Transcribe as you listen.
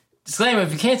Disclaimer,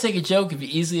 if you can't take a joke, if you're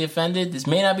easily offended, this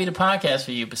may not be the podcast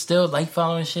for you, but still, like,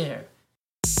 follow, and share.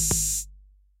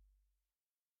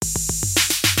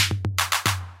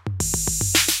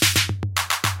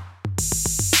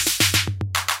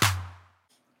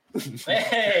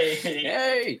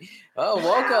 Hey! Oh,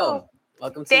 welcome.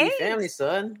 Welcome to your family,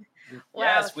 son. Wow.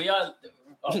 Yes, we are.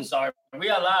 Oh, sorry. We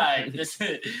are live.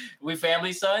 We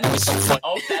family, son.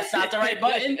 Oh, that's not the right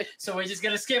button. So we're just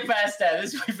going to skip past that.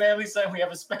 This is We Family, Son. We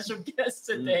have a special guest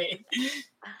today.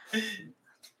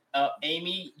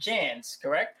 Amy Jans,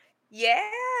 correct? Yeah.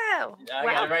 I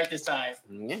got it right this time.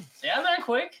 Yeah, I'm not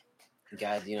quick.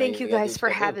 God, thank you guys for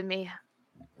having me.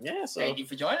 Yeah, so thank you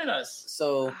for joining us.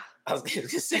 So I was going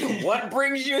to say, what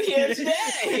brings you here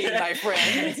today, my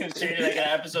friend? Treated like an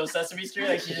episode of Sesame Street,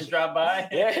 like she just dropped by.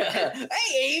 Yeah. Hey,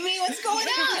 Amy, what's going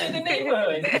on in the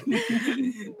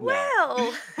neighborhood?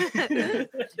 Well,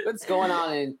 what's going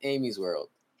on in Amy's world?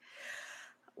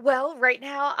 Well, right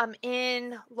now I'm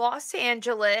in Los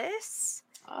Angeles.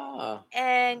 Oh.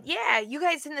 And yeah, you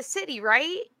guys in the city,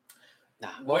 right? Nah,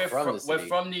 we're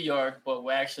from New York, but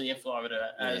we're actually in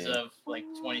Florida as of like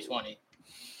 2020.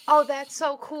 Oh, that's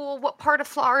so cool. What part of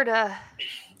Florida?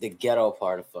 The ghetto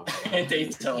part of Florida.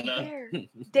 Daytona.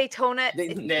 Daytona.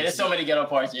 Yeah, there's so many ghetto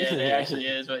parts. Yeah, there actually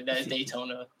is. But that is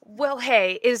Daytona. Well,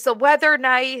 hey, is the weather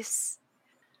nice?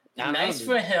 Nice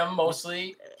for him,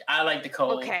 mostly. I like the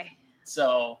cold. Okay.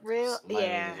 So. Real?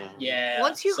 Yeah. Yeah.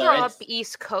 Once you grow up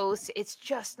East Coast, it's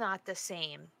just not the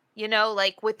same. You know,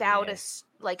 like without a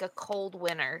cold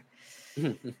winter.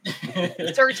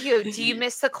 Sergio, do you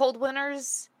miss the cold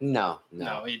winters? No,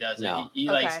 he doesn't. No. He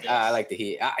likes this. I like the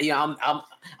heat.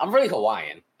 I'm really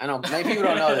Hawaiian. I know many people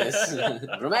don't know this,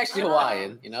 but I'm actually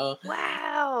Hawaiian. You know.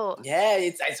 Wow. Yeah,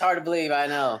 it's hard to believe. I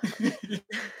know,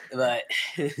 but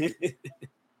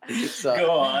so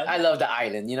go on. I love the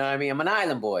island. You know what I mean? I'm an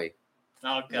island boy.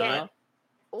 Oh God. Yeah.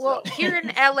 Well, here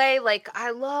in LA, like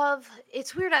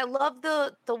it's weird. I love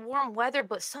the warm weather,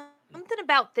 but something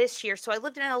about this year. So I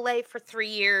lived in LA for 3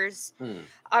 years.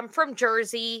 I'm from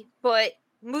Jersey, but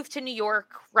moved to New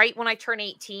York right when I turned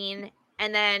 18,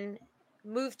 and then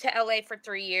moved to LA for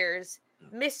 3 years.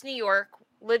 Missed New York,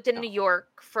 lived in New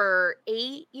York for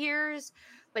 8 years,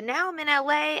 but now I'm in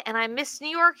LA and I miss New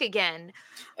York again.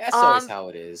 That's always how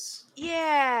it is.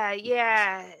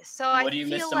 Yeah. So what do you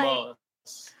miss the most?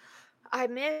 I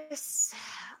miss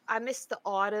the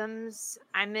autumns.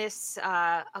 I miss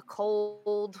a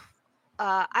cold.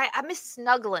 I miss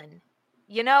snuggling.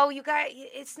 You know, you guys,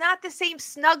 it's not the same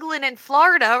snuggling in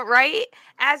Florida, right?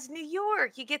 As New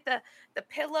York, you get the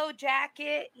pillow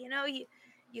jacket. You know, you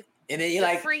and then you're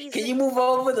like, freezing. Can you move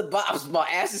over the box? My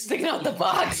ass is sticking out the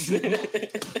box.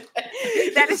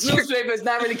 That is true. It's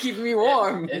not really keeping me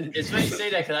warm. It's funny you say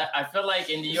that because I feel like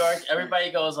in New York,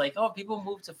 everybody goes like, oh, people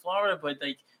move to Florida, but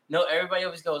like. No, everybody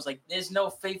always goes like, "There's no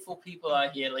faithful people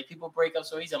out here. Like people break up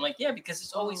so easy." I'm like, "Yeah, because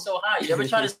it's always so high. You ever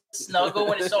try to snuggle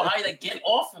when it's so high? Like get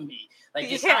off of me. Like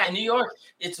it's high in New York.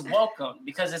 It's welcome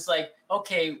because it's like,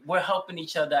 okay, we're helping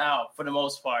each other out for the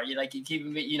most part. You're like,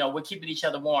 we're keeping each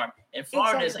other warm. In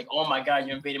Florida, It's like, oh my God,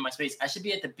 you're invading my space. I should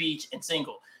be at the beach and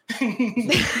single. You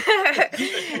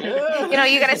know,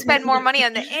 you got to spend more money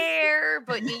on the air,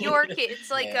 but New York,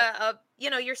 it's like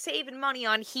you're saving money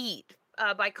on heat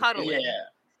by cuddling.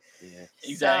 Yeah,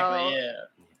 exactly. So,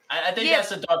 I think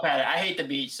that's a dark pattern. I hate the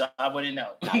beach, so I wouldn't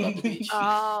know. I love the beach.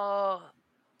 Oh,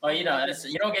 you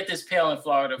don't get this pale in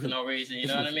Florida for no reason. You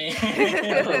know what I mean?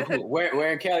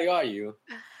 Where in Cali are you?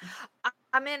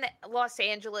 I'm in Los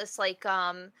Angeles, like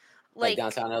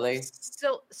downtown LA,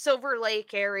 Silver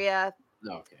Lake area.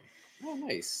 Okay. Oh,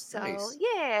 nice. So nice.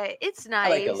 Yeah, it's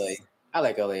nice. I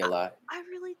like LA a lot. I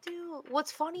really do.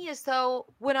 What's funny is though,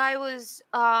 when I was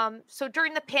so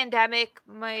during the pandemic,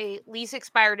 my lease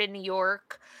expired in New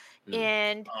York,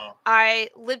 and I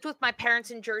lived with my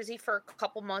parents in Jersey for a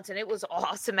couple months, and it was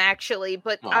awesome actually.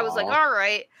 But I was like, all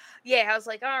right,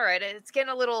 it's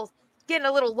getting a little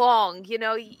long. You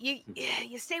know,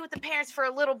 you stay with the parents for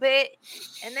a little bit,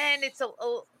 and then it's a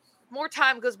more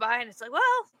time goes by, and it's like,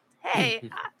 well, hey.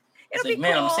 It's like,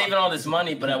 man, cool. I'm saving all this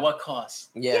money, but at what cost?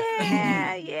 Yeah.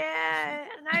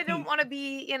 And I don't want to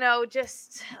be,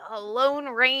 just a lone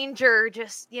ranger,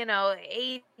 just,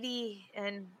 80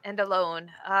 and alone.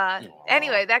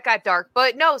 Anyway, that got dark.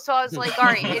 But no, so I was like, all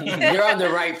right. You're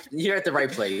at the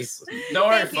right place. Don't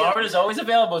worry, Florida's always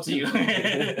available to you.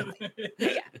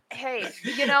 Hey,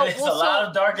 there's a lot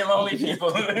of dark and lonely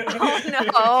people. Oh,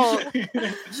 no.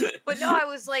 But no, I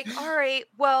was like, all right,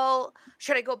 well,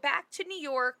 should I go back to New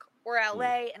York or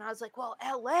LA? And I was like, well,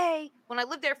 LA, when I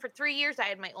lived there for 3 years, I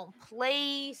had my own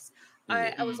place.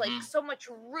 I was like so much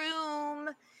room.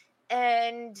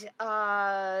 and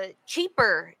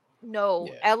cheaper. No,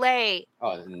 Yeah. LA.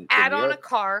 Oh, in Add New on a York?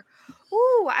 car.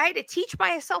 Ooh, I had to teach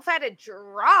myself how to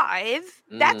drive.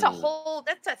 That's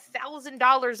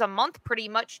 $1,000 a month, pretty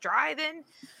much driving.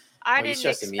 I Oh, you didn't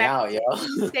stressing me expect out, yo.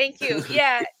 it. Thank you.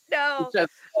 Yeah, no. God,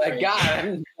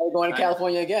 I'm going to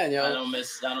California again, yo. I don't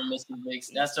miss the big.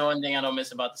 That's the one thing I don't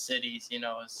miss about the cities.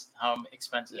 Is how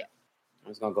expensive. Yeah.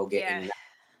 I'm just gonna go get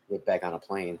back on a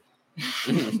plane.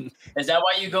 Is that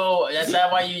why you go? Is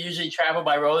that why you usually travel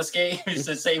by roller skate? Is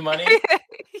to save money?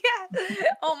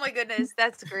 Yeah. Oh my goodness,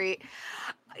 that's great.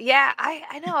 Yeah,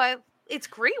 I know. It's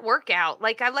great workout.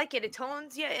 Like I like it. It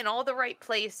tones you in all the right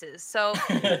places. So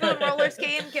doing roller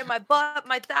skating, get my butt,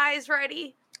 my thighs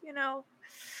ready.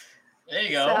 There you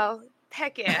go. So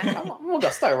heck yeah. I'm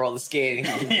gonna start roller skating.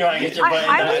 You want to get your butt I in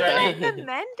highly ready?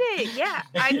 recommend it. Yeah,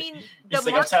 I mean, He's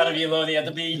like, I'm tired of you lonely at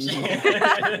the beach.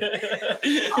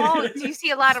 Oh, do you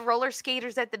see a lot of roller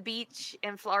skaters at the beach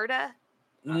in Florida?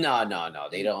 No,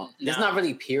 they don't. There's not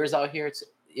really piers out here. It's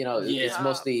it's Yeah.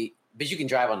 mostly, but you can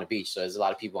drive on the beach. So there's a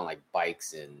lot of people on like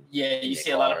bikes and You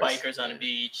see a lot of bikers on the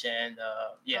beach and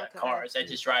Okay. cars that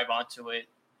just drive onto it.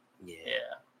 Yeah.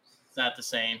 It's not the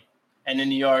same. And in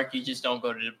New York, you just don't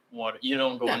go to the water. You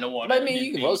don't go in the water. But I mean,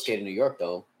 you can roller skate in New York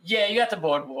though. Yeah, you got the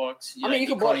boardwalks. I mean, you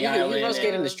can Coney roller Island skate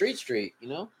in and- the street,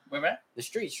 Where at? the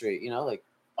street, like.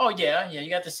 Oh yeah, you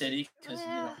got the city because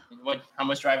Yeah. how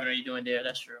much driving are you doing there?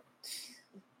 That's true.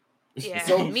 Yeah,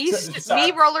 So- me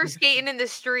roller skating in the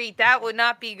street, that would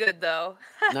not be good though.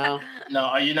 No. No,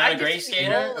 are you not I'd a great just be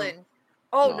skater? rolling.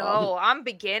 Oh No. no, I'm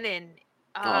beginning.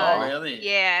 Oh really?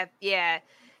 Yeah,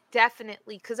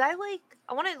 definitely. Because I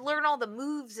want to learn all the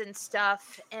moves and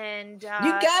stuff, and You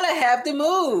gotta have the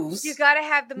moves. you gotta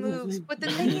have the moves. But the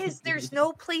thing is, there's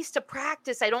no place to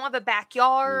practice. I don't have a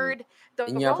backyard. The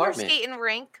In your roller apartment. skating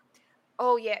rink.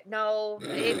 Oh yeah, no,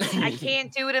 I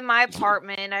can't do it in my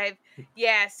apartment.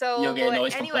 So You'll get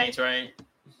noise anyway. complaints, right?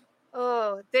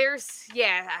 Oh,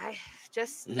 I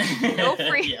just no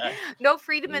free, Yeah. no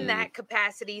freedom in that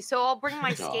capacity. So I'll bring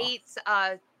my Aw. skates.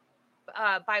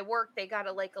 By work, they got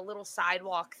a little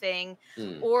sidewalk thing,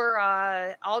 Mm. or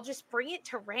I'll just bring it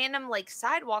to random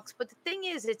sidewalks. But the thing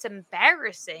is, it's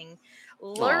embarrassing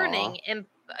learning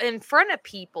in front of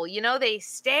people. They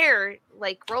stare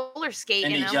roller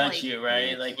skating, And they I'm judge like, you,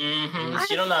 right? Like, I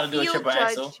she don't know how to do a feel triple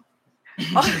axle. judged.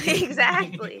 Oh,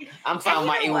 exactly. I'm finding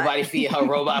my you know able what? body feet, her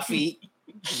robot feet.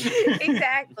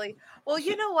 Exactly. Well,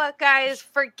 you know what, guys?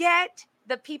 Forget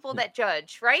the people that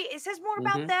judge, right? It says more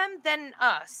about them than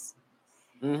us.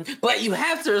 Mhm. But you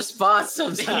have to respond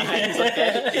sometimes.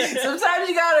 Okay? Sometimes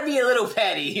you gotta be a little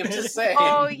petty. I'm just saying.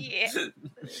 Oh, yeah.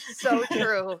 So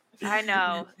true. I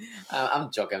know.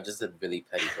 I'm joking. I'm just a really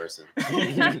petty person.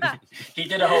 He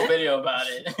did a whole video about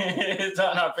it. It's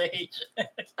on our page.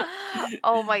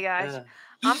 Oh, my gosh.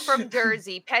 I'm from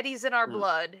Jersey. Petty's in our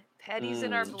blood. Petty's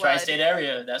in our blood. Tri-state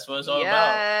area. That's what it's all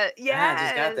about. Yeah. I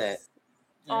just got that.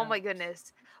 Oh, Yeah. my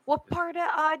goodness. What part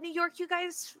of New York you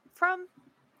guys from?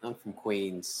 I'm from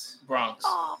Queens. Bronx.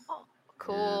 Oh,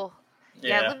 cool.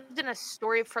 Yeah, I Yeah. lived in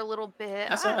Astoria for a little bit.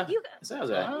 That's right. You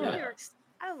Sounds right. Oh, New Yeah. York's,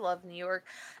 I love New York.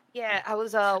 Yeah, I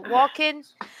was walking.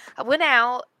 I went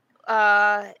out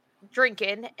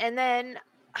drinking, and then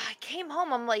I came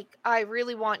home. I'm like, I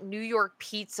really want New York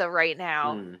pizza right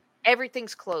now. Mm.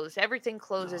 Everything's closed. Everything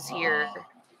closes here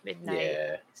midnight.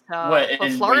 Yeah. So, What, but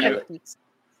and Florida were pizza.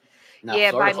 No,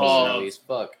 Yeah, Florida by me. Florida's early as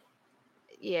fuck.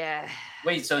 Yeah.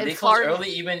 Wait, so In they close Florida. early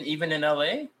even in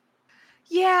LA?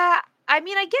 Yeah, I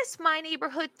mean, I guess my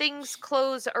neighborhood things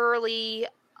close early.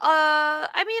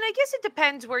 I mean, I guess it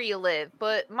depends where you live,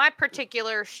 but my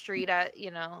particular street,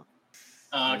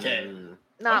 Oh, okay.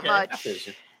 not Okay. I much. feel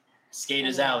you.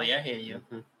 Skaters Alley. I hear you.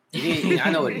 I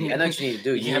know what you need to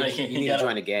do. You need to gotta-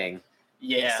 join a gang.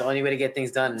 Yeah. It's the only way to get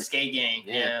things done. Skate gang.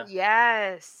 Yeah.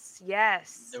 Yeah.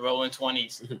 Yes. The rolling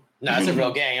 20s. No, it's a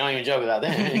real gang. I don't even joke about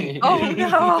that. Oh,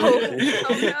 no.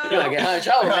 You're gonna get in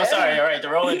trouble, man. Oh, sorry. All right. The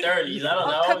rolling 30s. I don't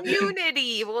A know.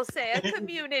 community, we'll say a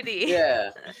community.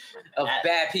 Yeah. Of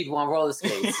bad people on roller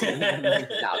skates. No,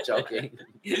 I'm joking.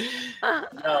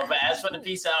 No, but as for the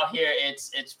pizza out here,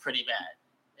 it's pretty bad.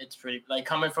 It's pretty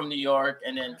coming from New York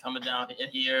and then coming down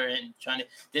here and trying to.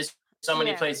 There's so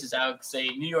many Yeah. places out say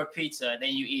New York pizza,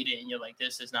 then you eat it and you're like,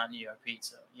 this is not New York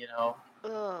pizza,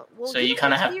 Well, So you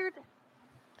kinda what's have- weird?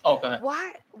 Oh, go ahead.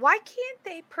 Why can't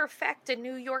they perfect a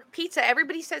New York pizza?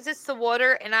 Everybody says it's the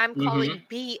water, and I'm calling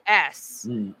BS.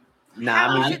 Nah, How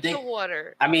I mean, is you it think. the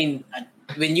water? I mean,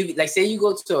 when you say you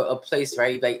go to a place,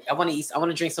 right? Like I want to eat, I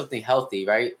want to drink something healthy,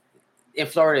 right? in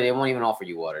Florida, they won't even offer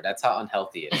you water. That's how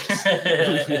unhealthy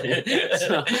it is.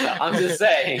 So, I'm just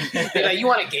saying. They're like, you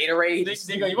want a Gatorade?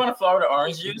 They go, you want a Florida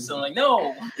orange juice? I'm like,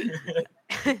 no.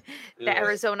 The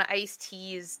Arizona iced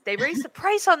teas. They raised the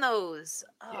price on those.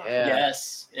 Oh. Yeah.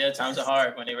 Yes. Yeah, times are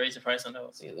hard when they raise the price on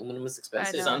those. The aluminum is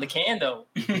expensive. It's on the can, though.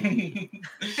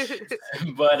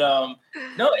 But,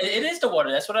 no, it is the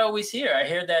water. That's what I always hear. I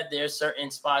hear that there's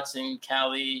certain spots in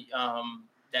Cali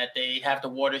that they have the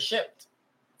water shipped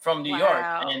from New York,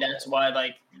 and that's why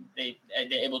like they're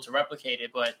able to replicate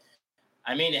it. But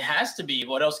I mean, it has to be.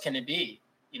 What else can it be?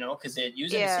 You know, because they're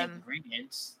using the same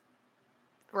ingredients,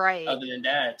 right? Other than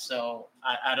that, so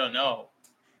I don't know.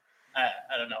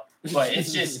 I don't know, but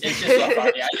it's just so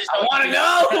funny. I want to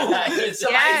know.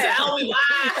 Somebody tell me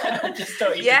why. I just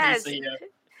don't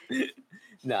eat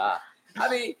Nah, I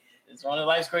mean. It's one of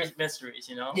life's great mysteries,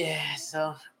 you know? Yeah,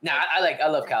 so I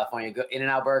love California.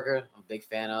 In-N-Out Burger, I'm a big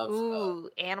fan of. Ooh,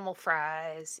 animal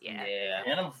fries. Yeah.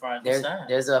 Animal fries.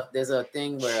 There's a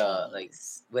thing where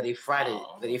where they fry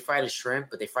the shrimp,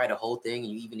 but they fry the whole thing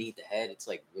and you even eat the head. It's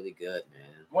like really good,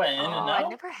 man. What, In-N-Out? I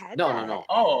never had that. No.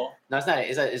 Oh. No, it's not.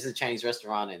 It's a Chinese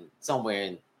restaurant somewhere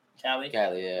in Cali,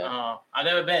 yeah. I've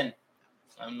never been.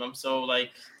 I'm so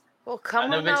like. Well,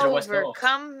 come on over.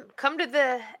 Come to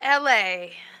the LA.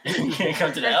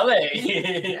 Come to the LA.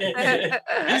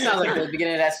 That sounds like the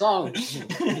beginning of that song.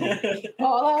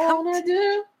 All I wanna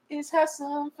do is have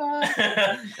some fun.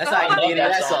 That's how I beginning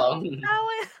of that song.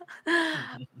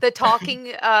 The talking,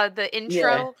 the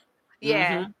intro.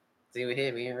 Yeah. Mm-hmm. See, we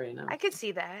here right now. I could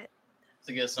see that. It's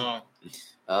a good song.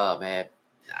 Oh man.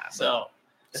 So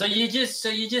you just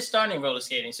starting roller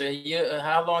skating. So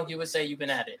how long you would say you've been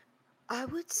at it? I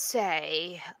would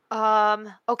say,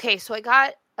 okay, so I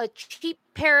got a cheap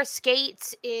pair of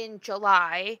skates in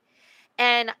July,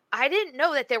 and I didn't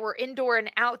know that there were indoor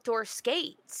and outdoor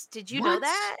skates. Did you know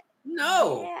that?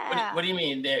 No. Yeah. What do you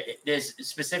mean? There's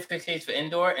specific skates for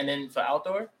indoor and then for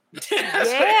outdoor?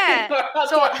 Yeah.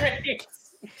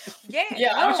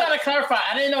 Yeah, I'm trying to clarify.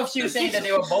 I didn't know if she was saying that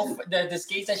they were both the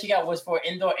skates that she got was for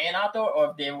indoor and outdoor, or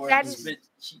if they were.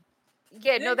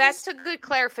 Yeah, no, that's a good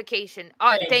clarification.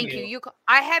 Thank you.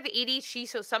 I have ADHD,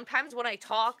 so sometimes when I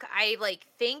talk, I like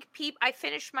think I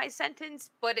finish my sentence,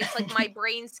 but it's like my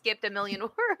brain skipped a million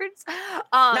words.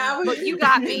 But you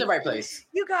got me in the right place.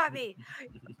 You got me.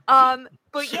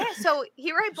 But yeah, so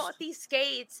here I bought these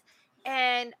skates,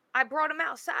 and I brought them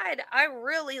outside. I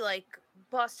really like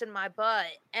busted my butt,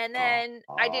 and then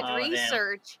I did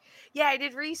research. Damn. Yeah, I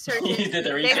did research. You did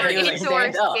the research. They were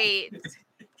indoor skates.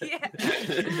 Yeah.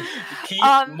 Keep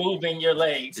moving your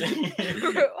legs.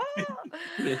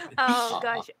 Oh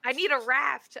gosh, I need a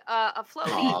raft, a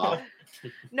floaty.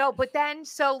 No, but then,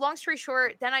 so long story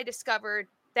short, then I discovered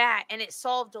that, and it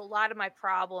solved a lot of my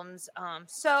problems.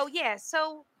 So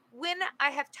when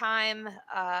I have time,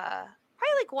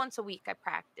 probably like once a week, I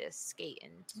practice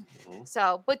skating. Mm-hmm.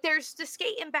 So, but there's the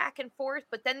skating back and forth,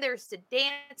 but then there's the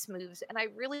dance moves, and I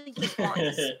really just want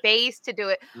the space to do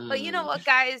it. But you know what,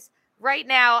 guys? Right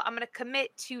now, I'm going to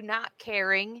commit to not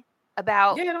caring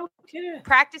about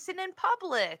practicing in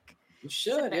public. You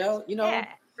should, yo. You know,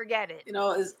 forget it. You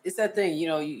know, it's that thing. You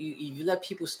know, you let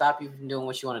people stop you from doing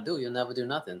what you want to do, you'll never do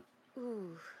nothing.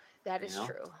 Ooh, that is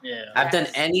true. Yeah, I've done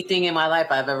anything in my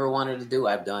life I've ever wanted to do.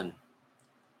 I've done.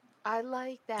 I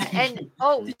like that. And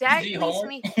that leads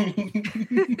me.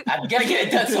 I'm gonna get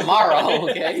it done tomorrow.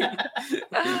 Okay.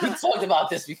 We talked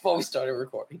about this before we started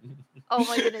recording. Oh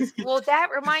my goodness. Well, that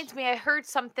reminds me, I heard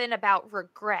something about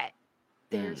regret.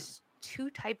 There's two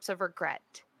types of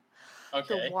regret.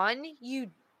 Okay. The one you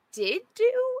did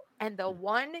do and the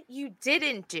one you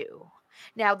didn't do.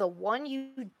 Now, the one you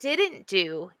didn't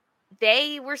do,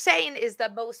 they were saying is the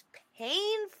most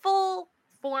painful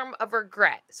form of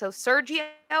regret. So, Sergio,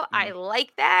 I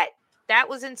like that. That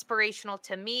was inspirational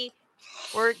to me.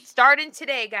 We're starting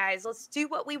today, guys. Let's do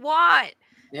what we want.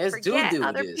 Let's Forget do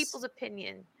other this. people's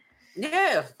opinion.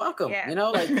 Yeah, fuck them. Yeah. You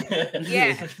know, like,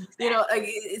 yeah, you know, like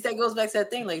that goes back to that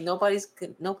thing. Like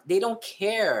they don't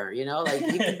care. You know, like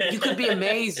you could be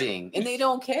amazing and they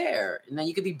don't care, and then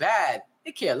you could be bad.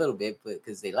 They care a little bit, but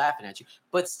because they laughing at you.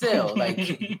 But still, like,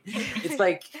 it's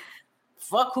like,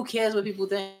 fuck. Who cares what people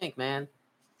think, man?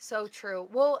 So true.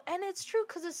 Well, and it's true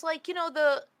because it's like, you know,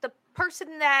 the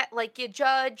person that like you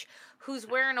judge who's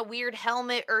wearing a weird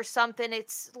helmet or something.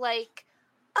 It's like,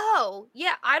 oh,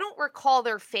 yeah, I don't recall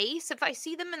their face if I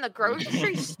see them in the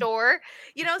grocery store,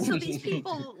 you know, so these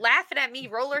people laughing at me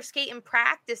roller skating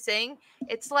practicing,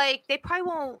 it's like they probably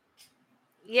won't.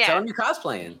 Yeah. Tell them you're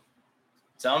cosplaying.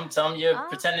 Tell them you're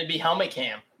pretending to be helmet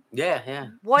cam. Yeah.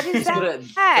 What is that? Put a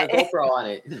GoPro on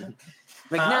it.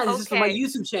 Like, this is for my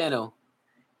YouTube channel.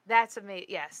 That's amazing.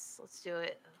 Yes, let's do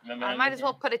it. Remember I might as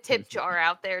well put a tip jar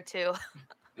out there too.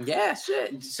 Yeah,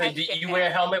 shit. So do you wear a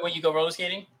helmet when you go roller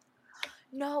skating?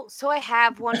 No, so I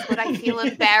have one, but I feel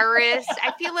embarrassed.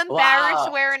 I feel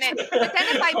embarrassed wearing it. But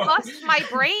then if I bust my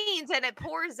brains and it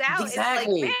pours out, it's like,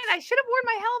 man, I should have worn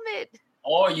my helmet.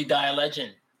 Or you die a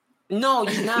legend. No,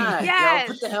 you're not. Yes.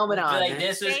 Yo, put the helmet on. Like,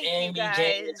 this is Amy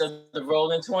James of the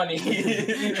Rolling 20.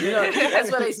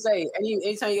 That's what they say.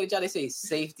 Anytime you get a job, they say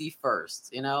safety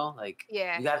first. You know, like you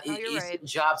got it's a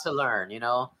job to learn. You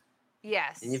know.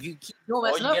 Yes. And if you keep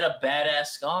doing or you get a badass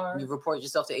scar, you report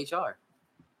yourself to HR.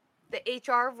 The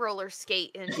HR roller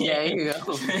skate. And yeah, you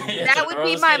go. That would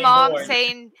be my mom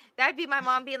saying. That'd be my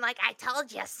mom being like, "I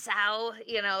told you so."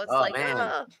 You know, it's like,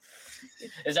 man.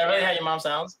 Is that really how your mom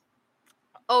sounds?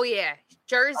 Oh yeah,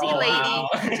 Jersey lady. Wow.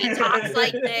 She talks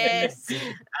like this.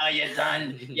 Oh, you're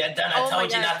done. You're done. I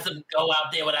told you not to go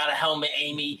out there without a helmet,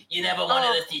 Amy. You never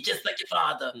wanted to see, just like your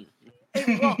father.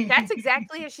 Well, that's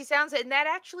exactly how she sounds, and that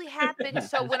actually happened.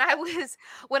 So when I was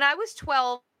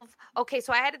 12, okay,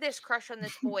 so I had this crush on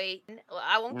this boy.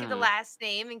 I won't give the last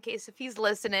name in case if he's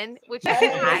listening, which so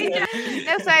I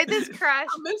had this crush.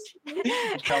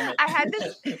 I had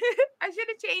this. I should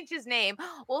have changed his name.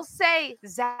 We'll say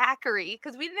Zachary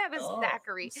because we didn't have a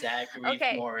Zachary.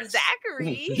 Zachary Morris.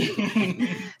 Zachary.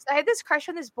 So I had this crush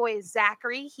on this boy,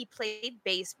 Zachary. He played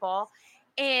baseball.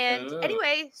 And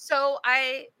anyway, so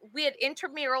we had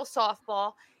intramural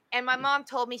softball, and my mom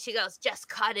told me, she goes, just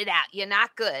cut it out. You're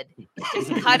not good.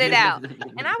 Just cut it out.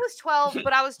 And I was 12,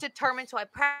 but I was determined. So I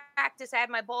practiced. I had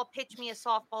my ball pitch me a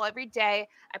softball every day.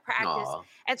 I practiced.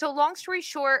 And so long story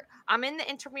short, I'm in the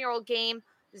intramural game.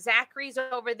 Zachary's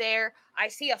over there. I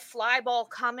see a fly ball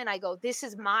coming. I go, this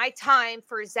is my time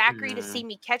for Zachary to see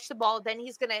me catch the ball. Then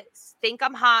he's going to think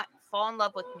I'm hot, fall in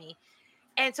love with me.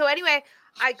 And so anyway,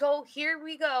 I go, here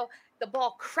we go. The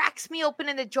ball cracks me open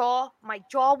in the jaw. My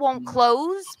jaw won't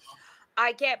close.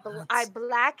 I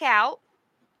black out.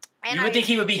 And you would think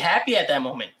he would be happy at that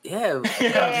moment. Yeah. I'm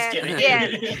just kidding.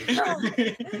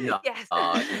 No. Yes.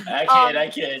 I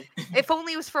kid. If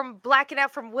only it was from blacking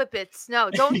out from Whippets. No,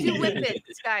 don't do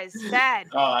Whippets, guys. Bad.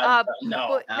 No.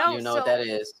 I don't even know what that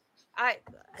is.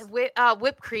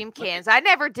 Whipped cream cans. I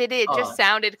never did it. It just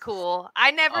sounded cool.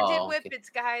 I never did Whippets,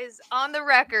 guys, on the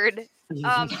record.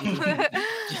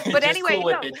 But anyway,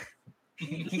 cool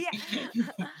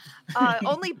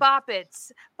only Bop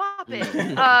It's. Bop It.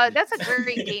 That's a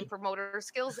great game for motor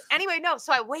skills. Anyway, no.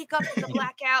 So I wake up in the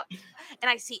blackout and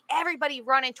I see everybody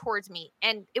running towards me.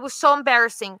 And it was so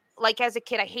embarrassing. Like as a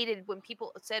kid, I hated when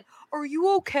people said, "Are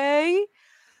you okay?"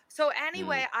 So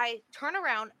anyway, I turn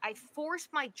around, I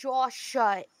forced my jaw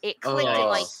shut. It clicked in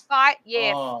like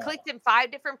clicked in 5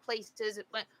 different places. It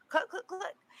went click, click,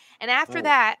 click. And after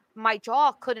that, my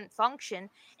jaw couldn't function.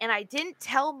 And I didn't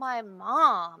tell my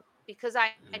mom because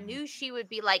I knew she would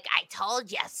be like, I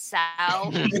told you so.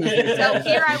 So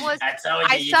here I was. I told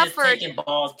you, you're suffered. Just taking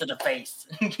balls to the face.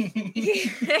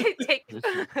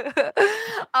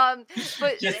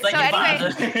 But just like so your anyway,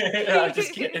 father. I'm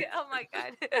just kidding. Oh my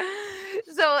god.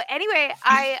 So anyway,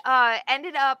 I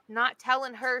ended up not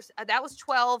telling her. That was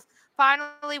 12.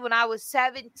 Finally, when I was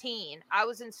 17, I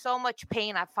was in so much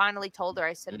pain. I finally told her.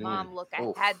 I said, "Mom, look,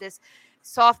 I had this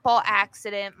softball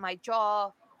accident. My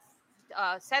jaw."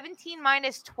 17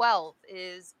 minus 12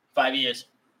 is 5 years.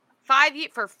 5 years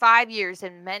for 5 years,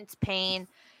 immense pain.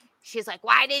 She's like,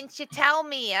 "Why didn't you tell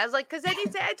me?" I was like, "Because then you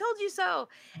said I told you so."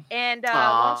 And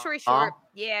long story short,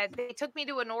 they took me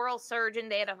to an oral surgeon.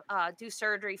 They had to do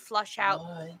surgery, flush out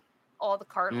all the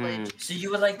cartilage. So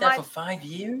you were like that for 5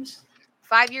 years?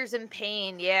 5 years in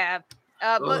pain, yeah.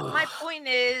 But my point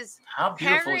is, how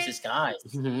beautiful is this guy?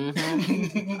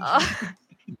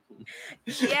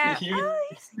 Yeah, he was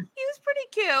pretty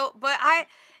cute, but I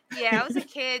was a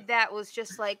kid that was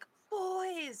just like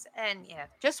boys, and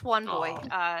just one boy.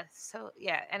 So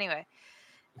yeah. Anyway,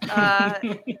 but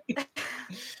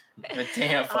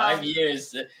damn, 5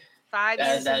 years. 5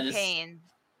 years in pain.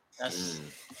 And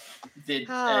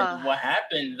what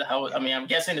happened? I'm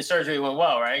guessing the surgery went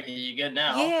well, right? You're good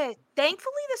now. Yeah,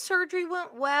 thankfully the surgery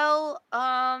went well.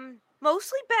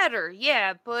 Mostly better.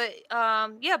 Yeah, but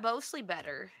mostly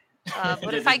better.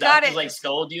 But if I got it, like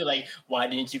scold you, like, why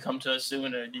didn't you come to us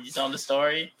sooner? Did you tell him the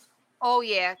story? Oh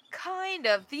yeah, kind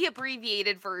of the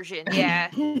abbreviated version. Yeah.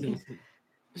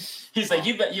 He's like,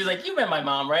 you met my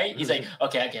mom, right? He's like,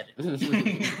 okay, I get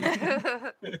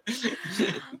it.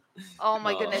 Oh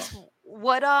my goodness,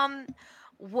 what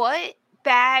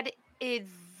bad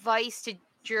advice did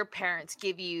your parents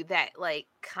give you that like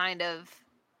kind of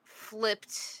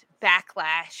flipped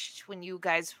backlash when you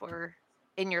guys were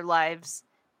in your lives?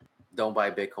 Don't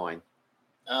buy Bitcoin.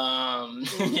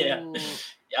 Yeah.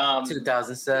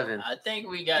 2007. I think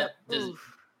we got this.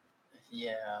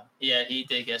 Yeah, he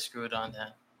did get screwed on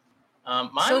that.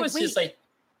 Mine was just like,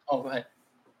 oh, go ahead.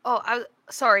 Oh,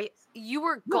 sorry. You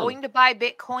were going to buy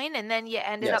Bitcoin and then you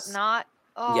ended up not.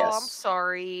 Oh, Yes. I'm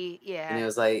sorry. Yeah. And it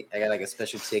was like I got like a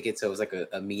special ticket, so it was like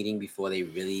a meeting before they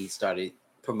really started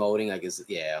promoting. Like, it's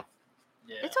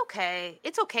It's okay.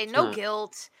 It's okay. No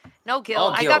guilt. No guilt.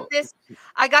 All I guilt.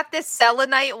 got this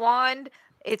selenite wand.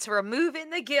 It's removing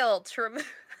the guilt. I'm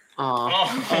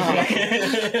not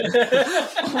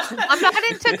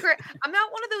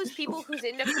one of those people who's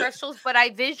into crystals, but I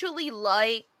visually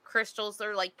like crystals.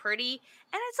 They're like pretty,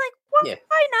 and it's like,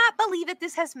 why not believe that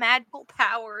this has magical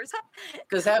powers?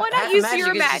 Why not use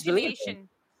your imagination?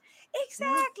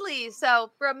 Exactly.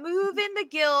 So removing the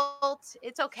guilt.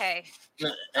 It's okay.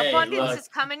 Abundance is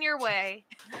coming your way.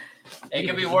 It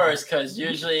could be worse because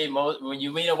usually when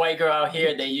you meet a white girl out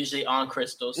here, they usually on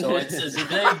crystal, so it's a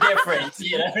big difference.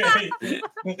 You know,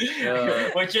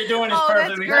 what you're doing is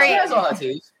perfectly great.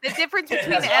 The difference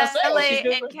between LA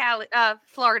and Cali,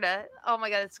 Florida. Oh my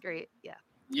God, it's great. Yeah.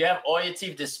 You have all your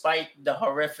teeth despite the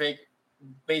horrific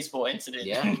baseball incident.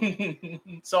 Yeah.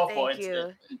 Softball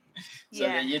incident. So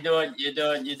you're doing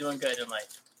good in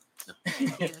life.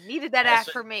 Needed that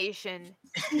affirmation.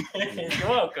 You're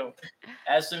welcome.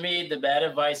 As for me, the bad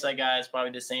advice I got is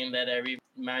probably the same that every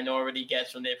minority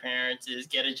gets from their parents is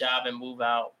get a job and move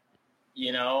out.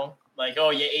 You know, like,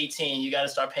 oh, you're 18, you got to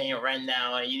start paying rent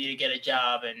now, and you need to get a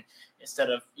job, and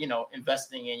instead of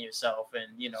investing in yourself,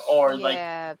 and or like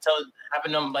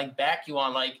having them like back you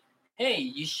on like, hey,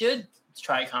 you should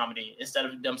try comedy instead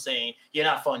of them saying you're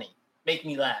not funny, make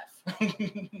me laugh.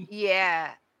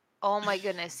 Yeah. Oh my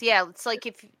goodness. Yeah, it's like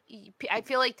I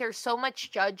feel like there's so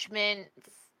much judgment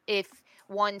if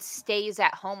one stays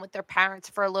at home with their parents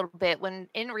for a little bit, when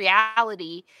in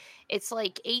reality it's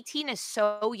like 18 is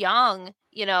so young,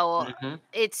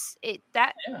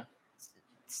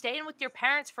 staying with your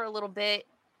parents for a little bit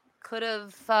could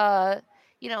have I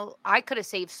could have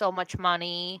saved so much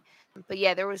money. But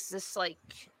yeah, there was this like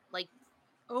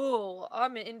oh,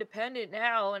 I'm independent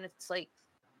now, and it's like,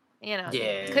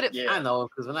 I know,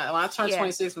 because when I turned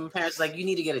 26, my parents were like, you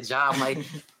need to get a job. I'm like,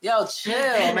 yo, chill,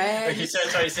 man. When you turn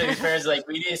 26, parents are like,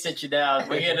 we need to sit you down.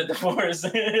 We get a divorce.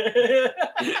 What?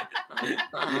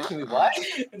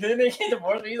 Didn't they get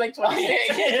divorced when he was like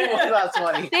 26? About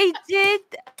 20. They did.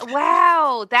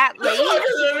 Wow, that late?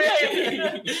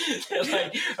 They're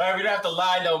like, all right, we don't have to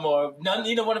lie no more.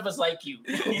 Neither one of us like you.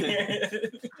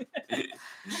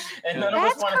 And none of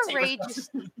us want to take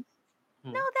responsibility.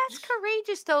 No, that's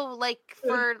courageous though. Like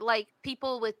for like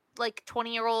people with like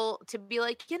 20-year-old to be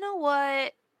like, you know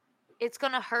what, it's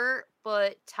gonna hurt,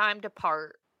 but time to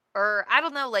part. Or I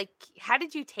don't know. Like, how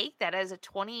did you take that as a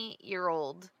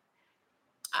 20-year-old?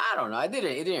 I don't know. It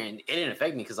didn't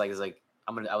affect me because like it's like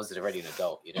I was already an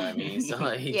adult. You know what I mean? So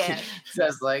like, so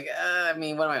it's like, I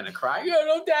mean, what am I gonna cry? Yo,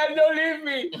 no, Daddy, don't leave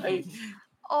me. Like,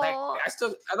 I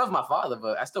love my father,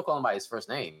 but I still call him by his first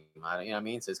name. You know what I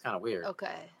mean? So it's kind of weird.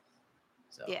 Okay.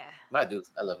 So, but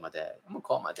I love my dad. I'm gonna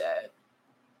call my dad.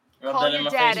 Call your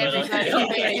dad, everybody.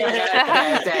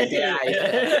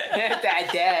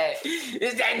 Dad.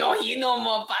 Is that no he no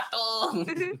more, pato?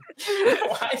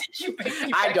 Why did you make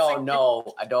me? I don't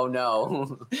know.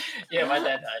 Yeah, my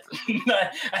dad died.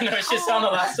 I know it should sound a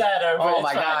lot sadder. Oh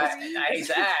my God, I hate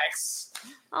to ask.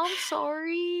 I'm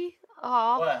sorry.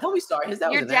 Oh, don't be sorry. His dad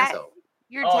was an asshole.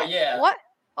 Your dad? Yeah. What?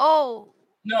 Oh.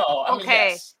 No. I mean,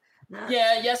 yes.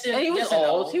 Yeah, yes. And he was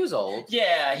old. No. He was old.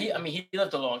 Yeah, he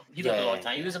lived a long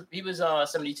time. He was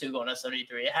 72 going on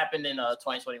 73. It happened in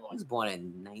 2021. He was born in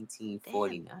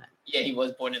 1949. Damn. Yeah, he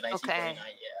was born in 1949. Okay.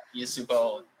 Yeah, he's super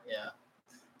old. Yeah.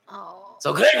 Oh.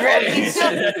 So good riddance.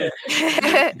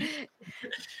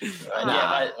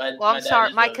 I'm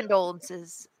sorry. My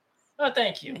condolences. Oh,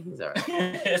 thank you. He's all right.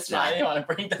 It's fine. I didn't want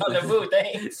to bring down the mood.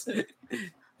 Thanks.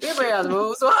 You bring down the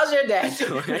mood. So how's your dad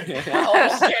doing? I'm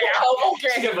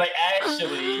okay. I'm like,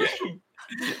 actually.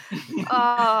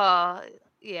 Oh,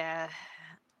 yeah.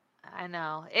 I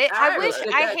know.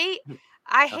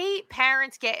 I hate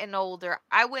parents getting older.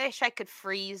 I wish I could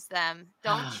freeze them.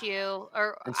 Don't you?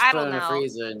 Or I don't know. In the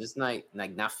freezer and just like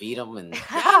not feed them. And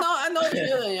I know what you're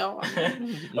doing, yo.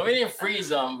 Well, we didn't freeze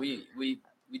them. We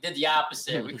did the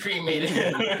opposite. We cremated.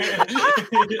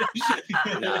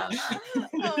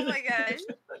 Oh my gosh.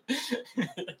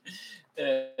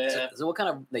 So what kind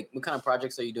of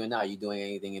projects are you doing now? Are you doing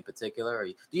anything in particular? Or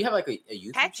do you have like a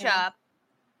YouTube Pet channel? Shop.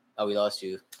 Oh, we lost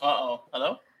you. Uh-oh.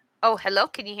 Hello? Oh, hello.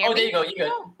 Can you hear me? Oh, there you go. You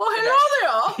good. Oh,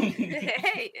 hello there.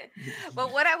 Hey.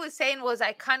 But what I was saying was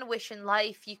I kind of wish in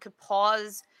life you could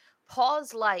pause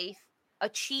life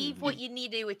achieve what you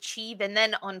need to achieve and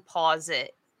then unpause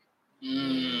it.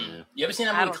 You ever seen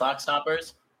that movie Clock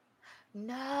Stoppers?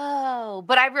 No,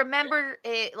 but I remember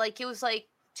it like it was like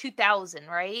 2000,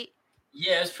 right?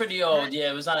 Yeah, it's pretty old.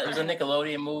 Yeah, it was a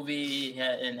Nickelodeon movie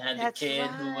and had the kid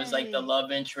who was like the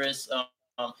love interest.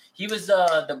 He was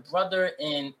the brother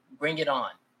in Bring It On.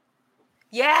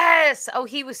 Yes. Oh,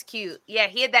 he was cute. Yeah,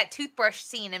 he had that toothbrush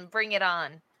scene in Bring It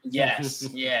On. Yes.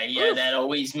 Yeah. That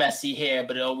always messy hair,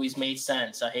 but it always made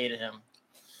sense. I hated him.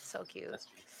 So cute.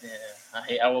 Yeah,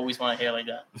 I always want hair like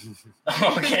that.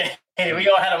 Okay, we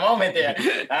all had a moment there.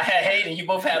 I had hate and you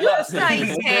both had lust.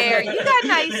 Nice hair. You got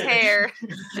nice hair.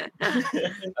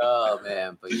 Oh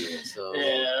man, but so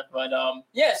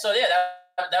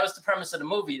that was the premise of the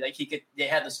movie. Like they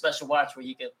had the special watch where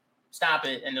you could stop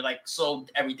it and it like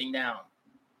slowed everything down.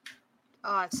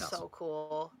 Oh, it's so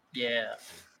cool. Yeah.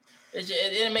 It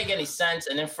didn't make any sense.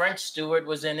 And then French Stewart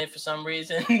was in it for some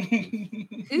reason.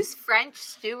 Who's French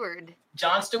Stewart?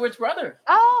 Jon Stewart's brother.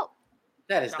 Oh.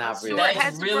 That is not real.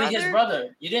 That's really his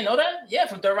brother. You didn't know that? Yeah,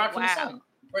 from Third Rock from the Sun.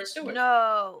 French Stewart.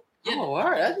 No. Yeah, all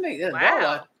right. That's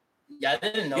wow. Yeah, I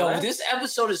didn't know that. This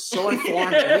episode is so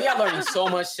informative. We are learning so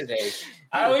much today.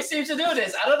 I always seem to do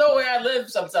this. I don't know where I live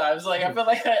sometimes. Like, I feel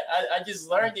like I just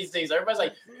learned these things. Everybody's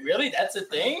like, really? That's a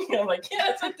thing? I'm like, yeah,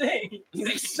 that's a thing. He's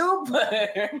like, super.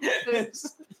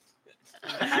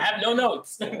 I have no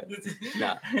notes. No.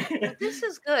 This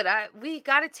is good. We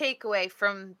got a takeaway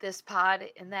from this pod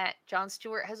in that Jon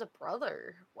Stewart has a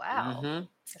brother. Wow. Mm-hmm.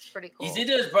 That's pretty cool. He's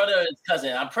either his brother or his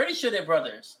cousin. I'm pretty sure they're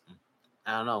brothers.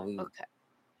 I don't know. Okay.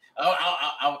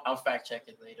 I'll fact check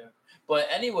it later. But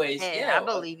anyways, I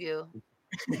believe you.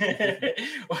 When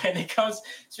it comes,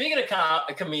 speaking of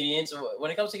comedians, when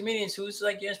it comes to comedians, who's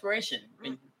like your inspiration? I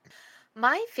mean,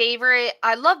 my favorite,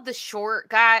 I love the short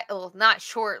guy. Well, not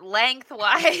short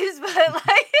lengthwise, but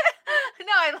like,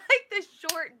 no, I like the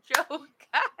short joke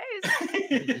guys.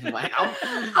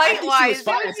 Height-wise.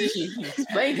 She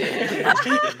explained it.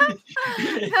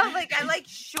 No, like, I like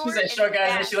short. She said short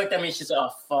guys, and she looked at me and she said, oh,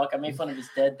 fuck, I made fun of his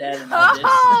dead dad and all this.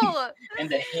 And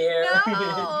the hair. No,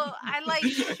 I like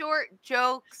short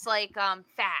jokes, like,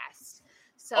 fast.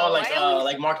 So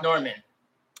like Mark Norman.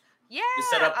 Yeah. The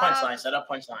set up punchline.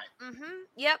 Mm-hmm.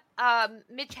 Yep.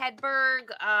 Mitch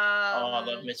Hedberg. I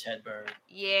love Mitch Hedberg.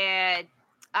 Yeah.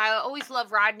 I always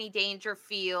love Rodney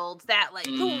Dangerfield. That like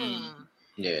boom.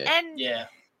 Yeah. And you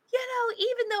know,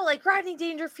 even though like Rodney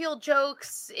Dangerfield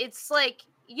jokes, it's like,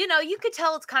 you know, you could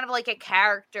tell it's kind of like a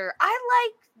character. I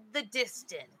like the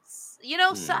distance. You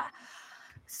know, so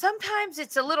sometimes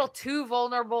it's a little too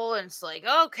vulnerable and it's like,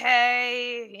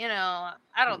 okay, you know,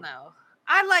 I don't know.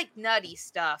 I like nutty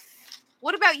stuff.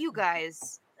 What about you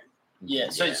guys? Yeah,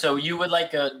 so you would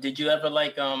like did you ever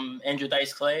like Andrew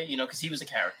Dice Clay? You know, because he was a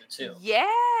character too. Yeah,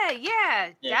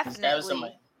 definitely. That was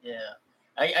somebody. Yeah,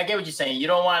 I get what you're saying. You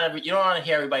don't want to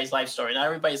hear everybody's life story. Not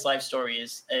everybody's life story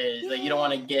is like you don't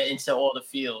want to get into all the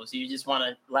feels. You just want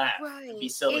to laugh, and be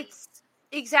silly.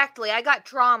 Exactly. I got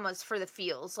dramas for the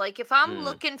feels. Like if I'm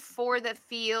looking for the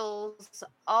feels,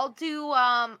 I'll do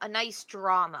a nice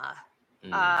drama.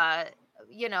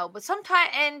 You know, but sometimes,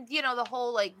 and you know, the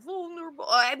whole like vulnerable.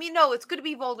 I mean, no, it's going to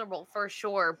be vulnerable for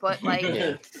sure, but like,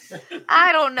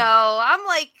 I don't know. I'm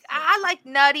like, I like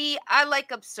nutty. I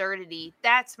like absurdity.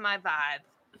 That's my vibe.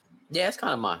 Yeah, it's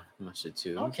kind of my shit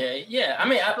too. Okay, yeah. I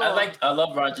mean, I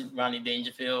love Rodney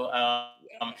Dangerfield.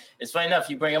 It's funny enough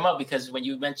you bring him up because when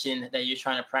you mentioned that you're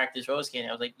trying to practice roller skating,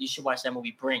 I was like, you should watch that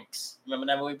movie Brinks. Remember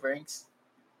that movie Brinks?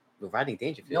 With Rodney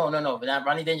Dangerfield? No, but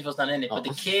Rodney Dangerfield's not in it. But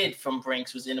the kid from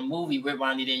Brinks was in a movie with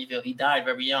Rodney Dangerfield. He died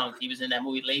very young. He was in that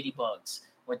movie Ladybugs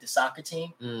with the soccer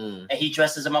team, and he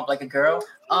dresses him up like a girl.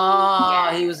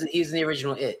 Oh, he's in the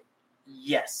original It.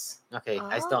 Yes. Okay,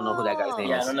 I still don't know who that guy's name is.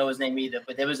 Yeah, I don't know his name either.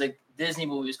 But there was a Disney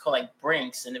movie. It was called like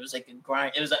Brinks, and it was like a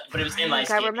grind. It was, but it was in like.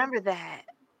 I remember that.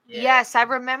 Yeah. Yes, I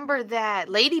remember that.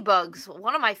 Ladybugs,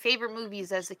 one of my favorite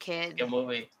movies as a kid. Good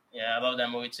movie. Yeah, I love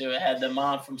that movie too. It had the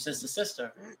mom from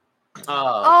Sister.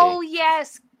 Oh, okay.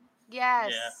 Yes. Yeah.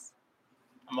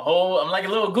 I'm like a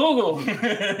little Google.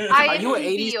 Are you an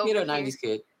 80s kid or 90s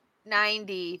kid?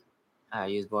 90.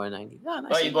 You was born in 90.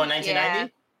 Oh, you born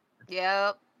 1990? Yeah.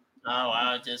 Yep. Oh,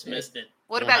 wow, just missed it.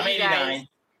 What about you 89. guys?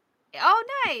 Oh,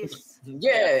 nice.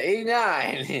 Yeah,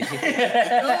 89.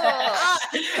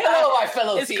 Hello, my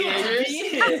fellow teenagers.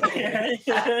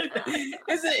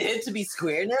 Isn't it to be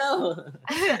square now?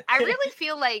 I really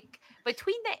feel like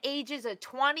between the ages of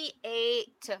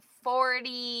 28 to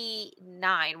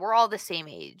 49, we're all the same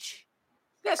age.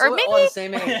 Yeah, so or maybe all the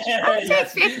same age. I'd say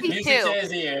 52.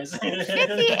 58,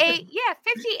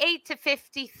 58 to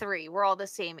 53, we're all the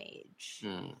same age.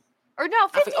 Or no,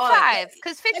 55.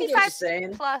 Because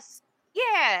 55 plus.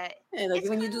 Yeah. Yeah, like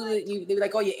when you do they be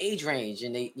like, oh, your age range,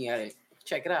 and you gotta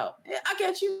check it out. Yeah, I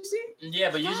get you. See? Yeah,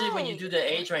 but usually when you do the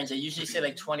age range, they usually say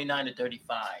like 29 to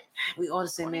 35. We all the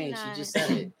same age. You just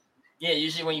said it. Yeah,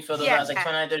 usually when you fill those out, it's like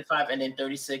 29 to 35, and then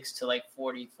 36 to like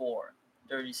 44.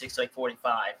 36 to like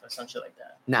 45 or some shit like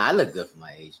that. Nah, I look good for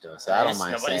my age though, so I don't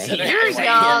mind saying. You're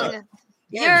young.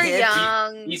 You're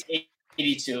young. He's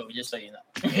 82, just so you know.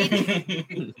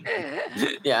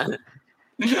 Yeah.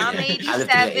 I'm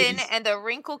 87, and the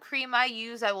wrinkle cream I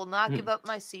use, I will not give up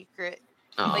my secret.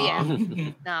 Aww. But yeah,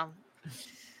 no.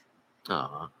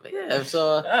 Oh, yeah.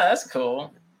 So that's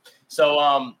cool.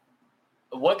 So,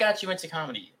 what got you into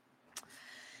comedy?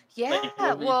 Yeah,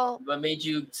 what made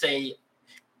you say?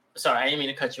 Sorry, I didn't mean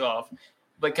to cut you off,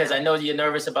 because I know you're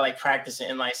nervous about like practicing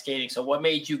inline skating. So, what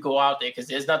made you go out there? Because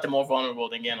there's nothing more vulnerable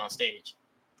than getting on stage.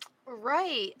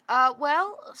 Right.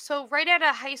 Well, so right out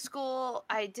of high school,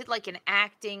 I did like an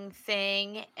acting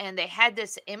thing, and they had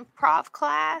this improv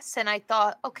class, and I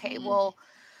thought, okay, well,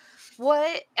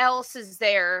 what else is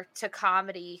there to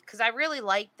comedy? Because I really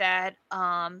liked that.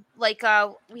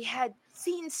 We had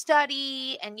scene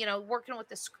study and, working with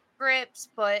the scripts,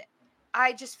 but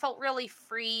I just felt really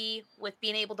free with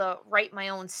being able to write my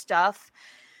own stuff,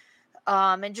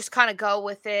 and just kind of go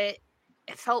with it.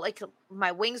 It felt like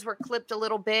my wings were clipped a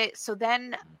little bit. So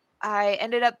then I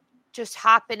ended up just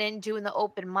hopping in, doing the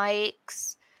open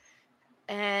mics.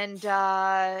 And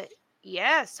so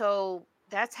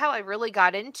that's how I really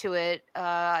got into it.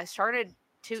 I started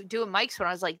doing mics when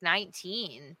I was like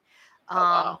 19.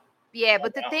 Wow. Yeah,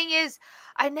 but the thing is,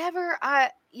 I'll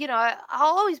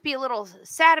always be a little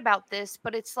sad about this,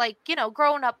 but it's like,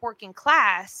 growing up working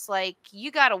class, like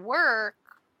you got to work.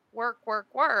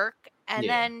 And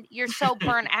then you're so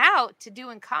burnt out to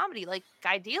doing comedy. Like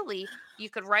ideally you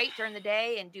could write during the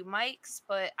day and do mics,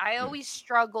 but I always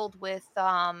struggled with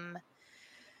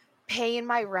paying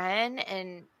my rent.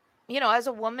 And as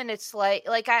a woman, it's like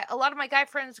a lot of my guy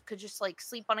friends could just like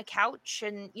sleep on a couch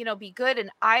and be good, and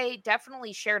I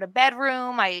definitely shared a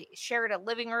bedroom, I shared a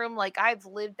living room. Like I've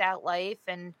lived that life,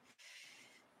 and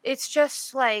it's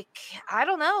just like, I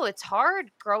don't know, it's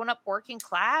hard growing up working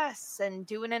class and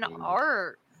doing an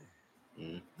art.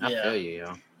 I feel you,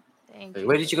 yo. Thank you.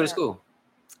 Where did you go to school?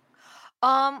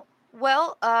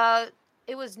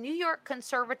 It was New York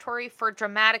Conservatory for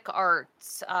Dramatic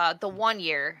Arts, the 1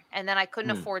 year, and then I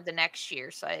couldn't afford the next year,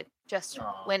 so I just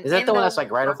went. Is that the one that's like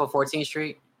right off of 14th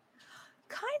Street?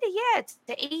 Kind of, yeah. It's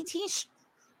the 18th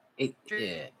Street.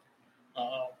 Yeah.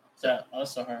 Is that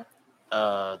us or her?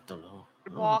 Don't know.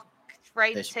 Walk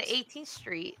right to 18th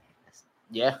Street.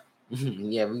 Yeah.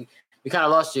 Yeah, we kind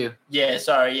of lost you. Yeah,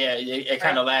 sorry. Yeah, it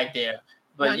kind of lagged there.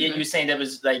 But you're saying that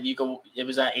was like it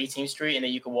was on 18th Street and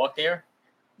then you could walk there?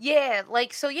 Yeah,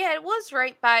 it was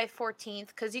right by 14th,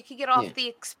 because you could get off the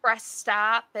express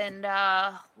stop and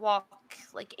walk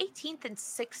like 18th and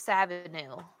 6th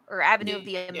Avenue or Avenue of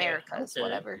the Americas,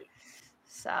 whatever.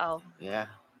 So yeah,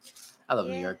 I love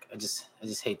New York. I just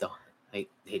hate the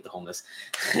homeless.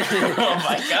 Oh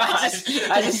my god!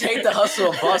 I just hate the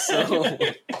hustle and bustle.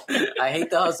 I hate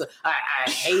the hustle. I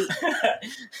hate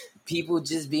people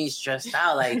just being stressed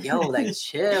out. Like, yo, like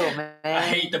chill, man. I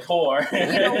hate the poor.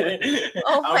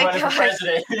 Oh my god! For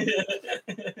president.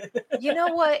 You know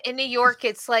what? In New York,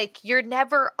 it's like you're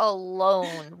never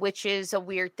alone, which is a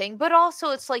weird thing. But also,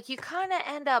 it's like you kind of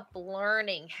end up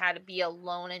learning how to be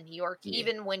alone in New York,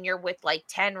 even when you're with like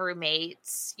 10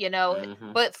 roommates.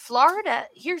 But Florida,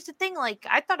 here's the thing: like,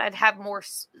 I thought I'd have more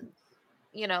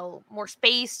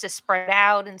space to spread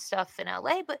out and stuff in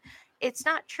LA, but it's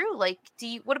not true. Like,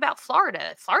 what about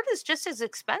Florida? Florida's just as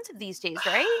expensive these days,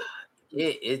 right?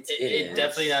 It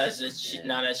definitely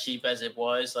not as cheap as it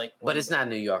was. Like, but it's not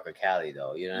New York or Cali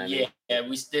though. You know what I mean? Yeah.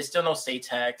 There's still no state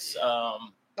tax.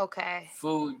 Okay.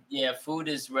 Food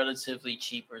is relatively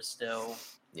cheaper still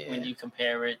when you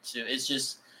compare it to. It's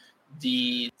just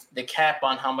the cap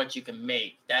on how much you can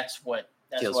make. That's what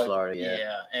kills Florida.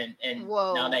 Yeah, and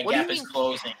now that gap is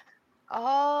closing.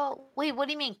 Oh wait, what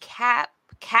do you mean cap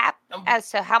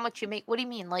as to how much you make? What do you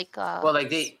mean, like? Well,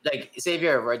 like say if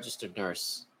you're a registered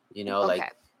nurse,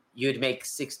 like you'd make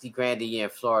 $60,000 a year in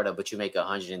Florida, but you make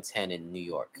 110 in New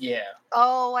York. Yeah.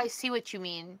 Oh, I see what you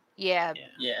mean. Yeah.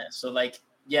 Yeah. So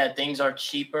things are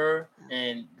cheaper,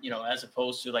 and as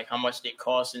opposed to like how much they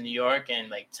cost in New York, and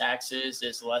like taxes,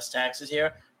 there's less taxes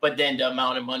here. But then the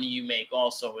amount of money you make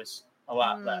also is a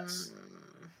lot less,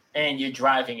 and you're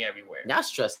driving everywhere. That's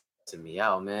stressing me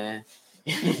out, man.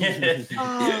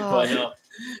 But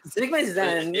Segment's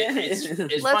done. It's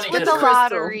Let's funny win the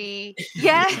lottery.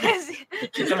 Yes.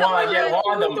 Come on, yeah,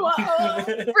 want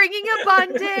them. Bringing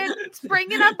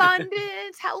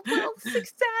abundance, health, wealth,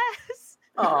 success.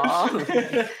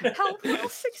 Health,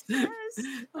 wealth, success.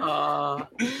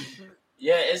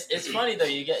 Yeah, it's funny though.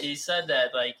 You said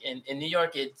that like in New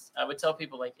York, I would tell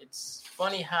people like it's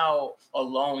funny how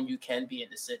alone you can be in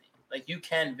the city. Like you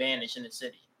can vanish in the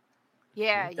city.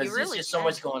 Yeah, you really there's just so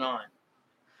much going on.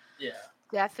 Yeah.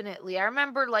 Definitely. I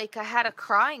remember like I had a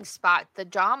crying spot, the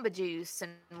Jamba Juice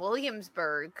in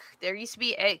Williamsburg. There used to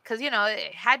be because it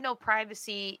had no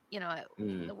privacy,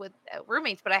 with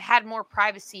roommates, but I had more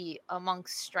privacy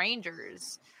amongst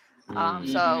strangers.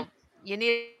 So you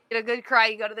need a good cry,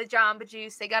 you go to the Jamba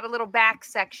Juice. They got a little back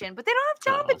section, but they don't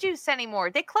have Jamba Juice anymore.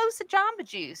 They closed the Jamba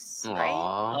Juice, right?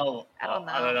 Oh, I don't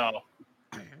know.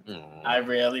 I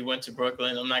rarely went to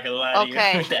Brooklyn. I'm not gonna lie to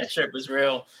you. That trip was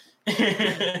real.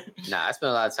 Nah, I spent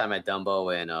a lot of time at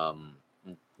Dumbo and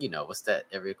what's that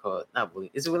area called?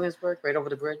 Is it Williamsburg? Right over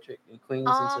the bridge in Queens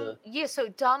Yeah, so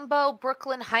Dumbo,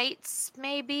 Brooklyn Heights,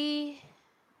 maybe.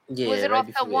 Yeah. Was it right off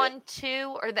the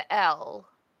 1-2 or the L?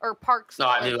 Or Parks? No,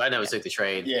 I never took the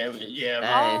train. Yeah.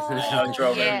 I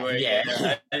drove everywhere.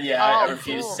 I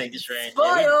refused to take the train.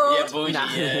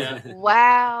 Bougie.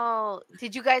 Wow.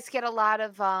 Did you guys get a lot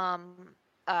of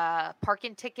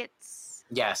parking tickets?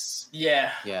 Yes.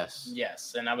 Yeah.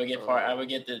 Yes. And I would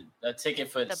get a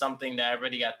ticket for something that I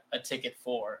already got a ticket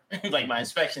for, like my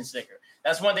inspection sticker.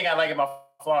 That's one thing I like about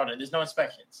Florida. There's no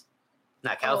inspections.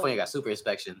 Nah, California got super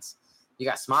inspections. You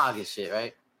got smog and shit,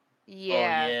 right?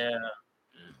 Yeah.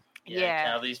 Yeah,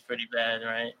 Cali's pretty bad,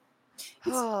 right?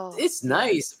 It's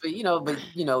nice, but you go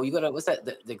to what's that?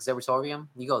 The observatorium.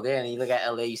 You go there and you look at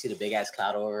LA. You see the big ass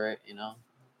cloud over it.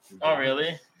 Oh,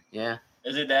 really? Yeah.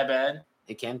 Is it that bad?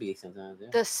 It can be sometimes. Yeah.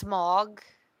 The smog.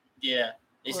 Yeah.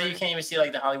 They say you can't even see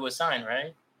like the Hollywood sign,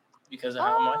 right? Because of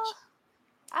how much.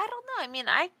 I don't know. I mean,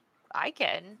 I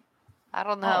can. I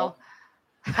don't know.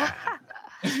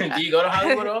 Do you go to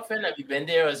Hollywood often? Have you been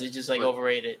there, or is it just like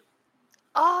overrated?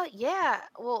 Yeah.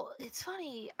 Well, it's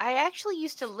funny. I actually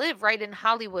used to live right in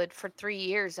Hollywood for 3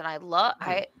 years, and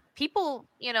people,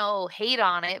 hate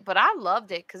on it, but I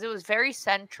loved it because it was very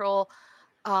central.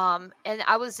 And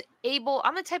I was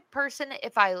I'm the type of person,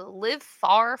 if I live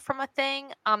far from a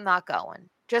thing, I'm not going.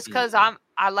 Just because I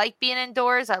like being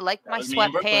indoors. I like my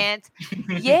sweatpants.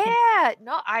 Yeah.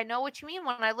 No, I know what you mean.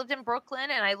 When I lived in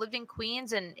Brooklyn and I lived in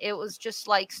Queens, and it was just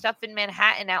like stuff in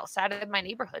Manhattan outside of my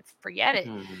neighborhood. Forget it.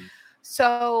 Mm-hmm.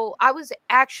 So I was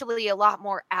actually a lot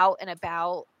more out and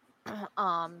about.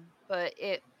 But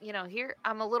here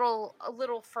I'm a little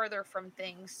further from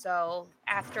things. So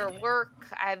after work,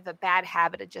 I have a bad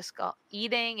habit of just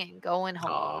eating and going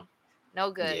home.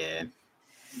 No good.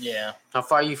 Yeah. How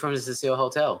far are you from the Cecile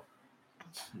Hotel?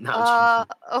 No.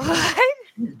 What?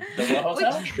 The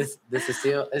hotel? The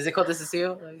Cecile. Is it called the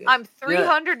Cecile? I'm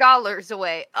 $300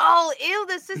 away. Oh, ew,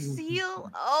 the Cecile.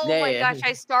 Oh my gosh,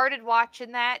 I started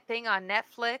watching that thing on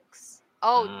Netflix.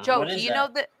 Oh, Joe, do you know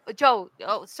Joe?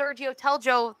 Oh, Sergio, tell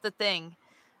Joe the thing.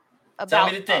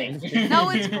 Tell me the thing. No,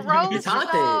 it's gross. It's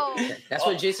haunted. That's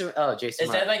what Jason. Oh, Jason.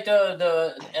 Is that like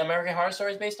the American Horror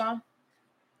Story is based on?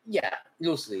 Yeah,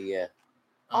 loosely. Yeah.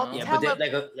 Go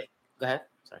ahead.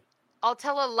 Sorry. I'll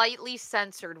tell a lightly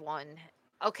censored one.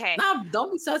 Okay. No, don't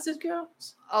be censored, girl.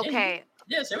 Okay.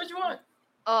 Yeah, say what you want.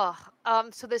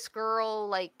 So this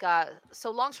girl,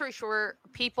 so long story short,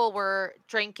 people were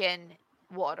drinking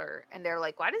water and they're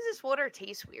like, why does this water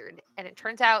taste weird? And it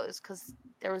turns out it's because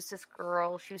there was this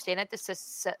girl, she was staying at the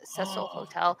Cecil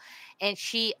Hotel, and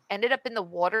she ended up in the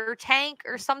water tank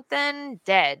or something,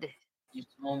 dead. You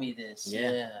told me this.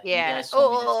 Yeah.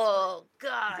 Oh,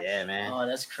 God. Yeah, man. Oh,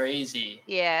 that's crazy.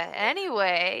 Yeah.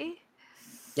 Anyway.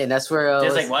 Yeah, and that's where...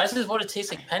 it's like, why does this water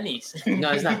taste like pennies?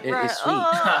 No, it's not. It's sweet.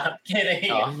 I'm kidding.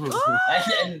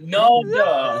 No.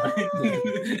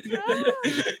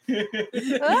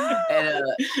 And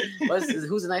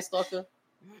who's the Night Stalker?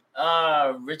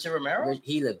 Richard Romero?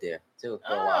 He lived there, too,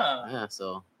 for a while. Yeah,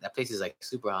 so that place is, like,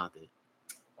 super haunted.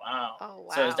 Wow. Oh,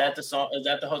 wow. So is that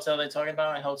the hotel they're talking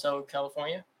about in Hotel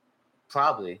California?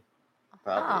 Probably.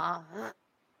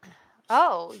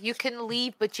 Oh, you can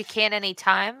leave, but you can't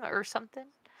anytime or something?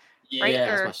 Yeah, right?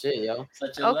 That's my shit, yo.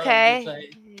 Okay.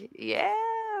 Yeah.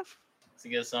 It's a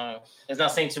good song. It's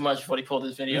not saying too much before they pull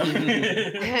this video.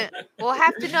 We'll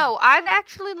have to know. I'd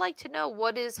actually like to know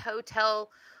what is Hotel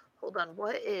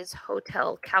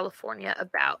California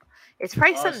about? It's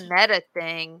probably some meta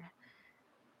thing.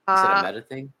 Is it a meta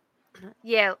thing?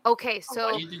 Yeah. Okay.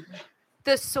 So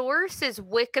The source is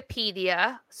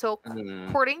Wikipedia. So,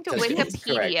 according to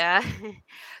Wikipedia,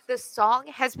 the song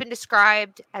has been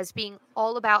described as being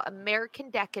all about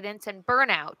American decadence and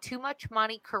burnout, too much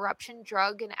money, corruption,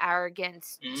 drug, and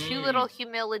arrogance, too little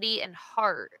humility and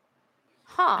heart.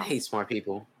 I hate smart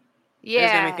people. Yeah,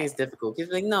 it's gonna make things difficult.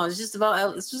 It's like, no, it's just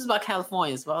about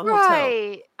California. It's about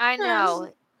right. Hotel. I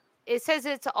know. It says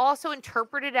it's also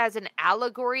interpreted as an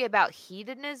allegory about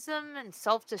hedonism and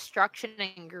self-destruction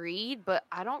and greed, but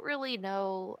I don't really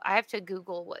know. I have to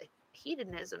Google what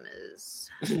hedonism is.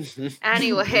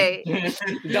 Anyway.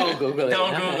 Don't Google it.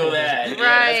 Don't Google that. Right.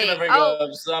 Yeah, that's gonna bring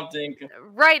up something.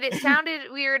 Right. It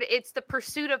sounded weird. It's the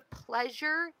pursuit of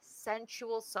pleasure,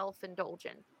 sensual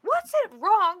self-indulgence. What's it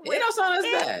wrong with it? Don't sound as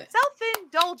bad.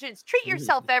 Self-indulgence. Treat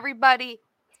yourself, everybody.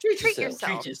 Treat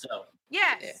yourself. Treat yourself.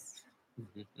 Yes. Yeah.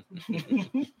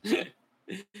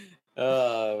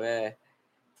 Oh man,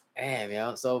 damn,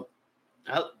 yo. So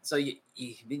you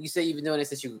say you've been doing this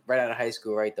since you right out of high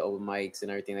school, right? The open mics and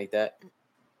everything like that.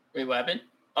 Wait, what happened?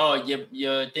 Oh,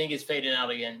 your thing is fading out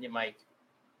again. Your mic.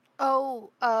 Oh,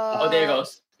 there it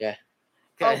goes. Yeah.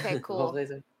 Okay, cool.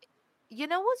 You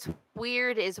know what's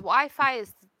weird is Wi-Fi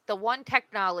is the one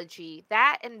technology,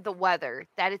 that and the weather,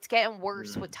 that it's getting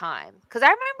worse with time. Because I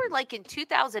remember, like, in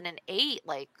 2008,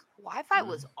 like, Wi-Fi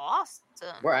was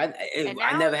awesome. Right.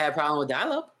 I never had a problem with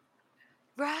dial-up.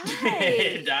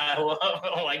 Right. Dial-up.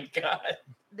 Oh, my God.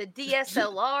 The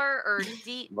DSLR or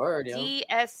Word,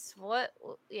 DS what?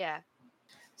 Yeah.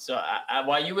 So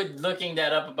while you were looking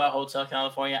that up about Hotel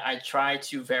California, I tried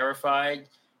to verify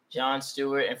Jon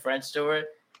Stewart and Fred Stewart.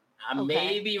 I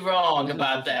may be wrong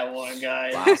about that one,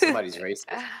 guys. Wow, somebody's racist.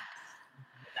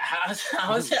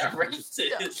 How is that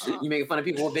racist? You making fun of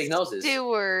people with big noses.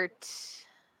 Stewart.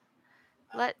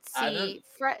 Let's see.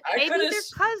 Maybe they're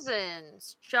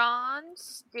cousins. Jon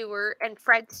Stewart and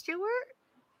Fred Stewart?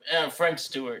 Fred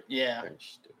Stewart, yeah.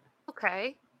 French Stewart.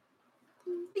 Okay.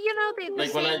 You know, they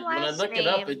like when I look it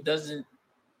up, it doesn't,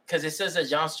 because it says that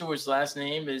Jon Stewart's last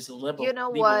name is Leibowitz. You know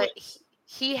what?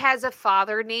 He has a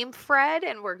father named Fred,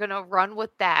 and we're gonna run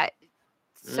with that.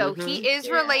 So he is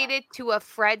related to a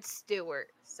Fred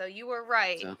Stewart. So you were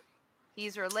right. So,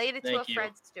 he's related to a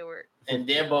Fred Stewart. And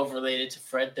they're both related to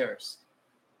Fred Durst.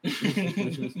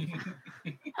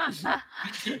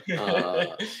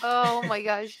 Oh my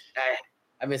gosh.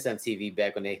 I miss MTV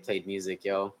back when they played music,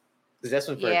 yo. Because that's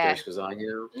when Fred Durst was on, you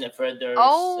know? Yeah, Fred Durst.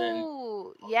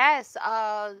 Oh, yes.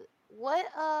 What?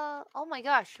 Oh my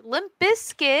gosh. Limp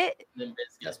Bizkit.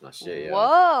 That's my shit, yo.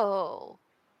 Whoa.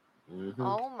 Mm-hmm.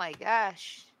 Oh my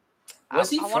gosh. Was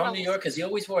he from New York? Because he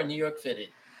always wore a New York fitted.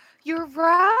 You're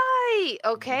right.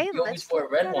 Okay. He always wore a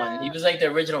red one. He was like the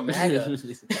original MAGA.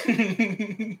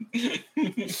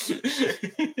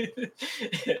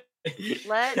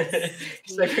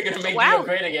 It's like we're gonna make New York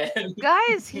great again.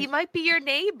 Guys, he might be your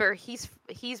neighbor. He's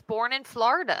born in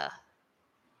Florida.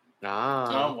 Oh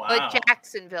wow. But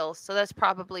Jacksonville, so that's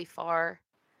probably far.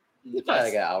 It's probably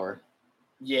like an hour.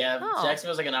 Yeah,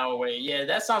 Jacksonville's like an hour away. Yeah,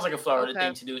 that sounds like a Florida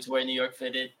thing to do, to wear New York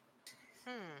fitted.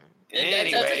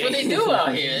 Anyway. That's what they do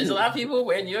out here. There's a lot of people who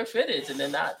wear New York fitteds, and they're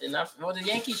not. Well, the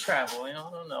Yankees travel. I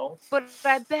don't know. But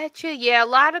I bet you, a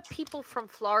lot of people from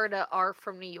Florida are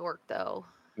from New York, though.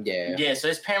 Yeah. Yeah. So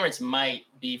his parents might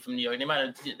be from New York. They might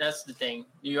have. That's the thing.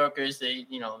 New Yorkers, they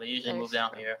usually move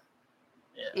down here.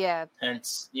 Yeah.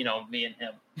 Hence, me and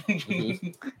him.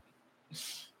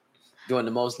 Doing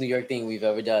the most New York thing we've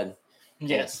ever done.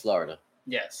 Yes. Florida.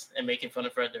 Yes, and making fun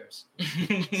of Fred Durst.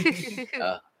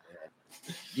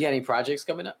 You got any projects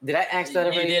coming up? Did I ask that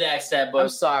already? You did ask that, but I'm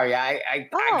sorry. I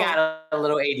got a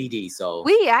little ADD, so.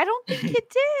 I don't think you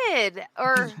did.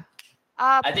 Or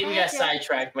I think we got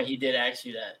sidetracked when he did ask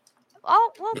you that.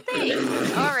 Oh, well,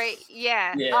 thanks. All right.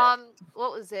 Yeah.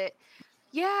 What was it?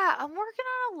 Yeah, I'm working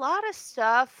on a lot of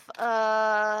stuff.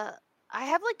 I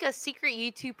have like a secret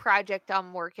YouTube project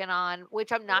I'm working on,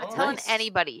 which I'm not telling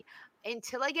anybody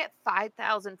until I get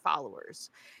 5,000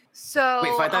 followers. So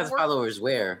wait, 5,000 followers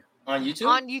where? On YouTube?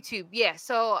 On YouTube, yeah.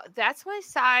 So that's my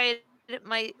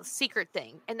secret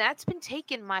thing. And that's been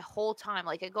taking my whole time.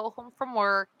 Like I go home from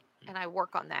work and I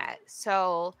work on that.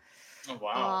 So oh,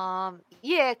 wow.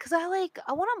 Yeah, because I want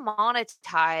to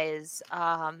monetize.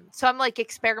 So I'm like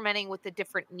experimenting with a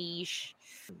different niche.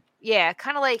 Yeah,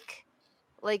 kind of like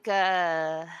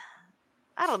I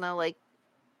don't know, like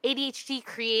ADHD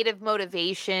creative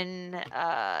motivation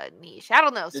niche. I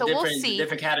don't know. So we'll see.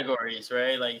 Different categories,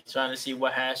 right? Like trying to see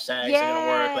what hashtags are gonna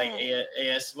work. Like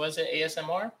was it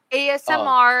ASMR?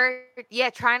 ASMR. Yeah,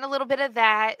 trying a little bit of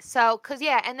that. So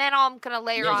and then I'm gonna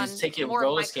layer on. Just take your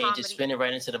roller skate, just spin it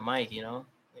right into the mic,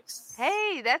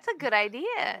 Hey, that's a good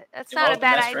idea. That's not a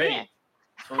bad idea.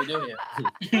 That's what we do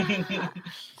here.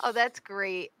 Oh, that's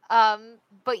great.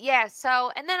 But yeah,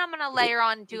 so and then I'm gonna layer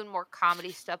on doing more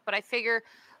comedy stuff. But I figure,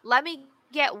 let me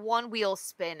get one wheel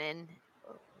spinning,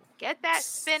 get that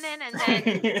spinning, and then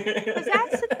because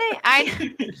that's the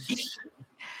thing.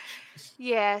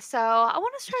 Yeah, so I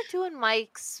want to start doing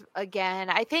mics again.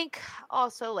 I think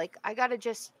also like I gotta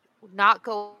just not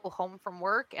go home from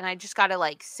work, and I just gotta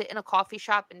like sit in a coffee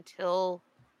shop until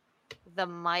the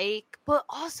mic. But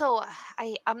also,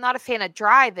 I'm not a fan of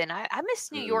driving. I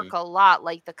miss New York a lot,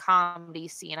 like the comedy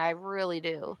scene. I really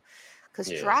do, because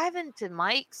driving to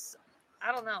mics,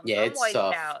 I don't know. Yeah, I'm it's wiped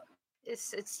tough. out.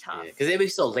 It's tough. Because they be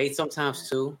so late sometimes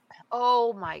too.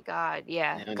 Oh my god,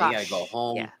 yeah. You gotta go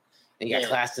home. Yeah. And you got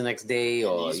class the next day,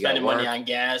 or you spending money on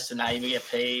gas and not even get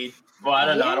paid. Well, I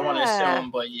don't know. I don't want to assume,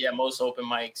 but yeah, most open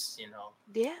mics,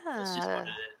 Yeah. That's just what it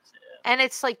is. And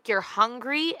it's like you're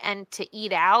hungry, and to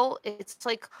eat out, it's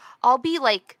like I'll be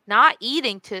like not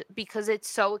eating because it's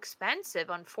so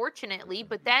expensive, unfortunately.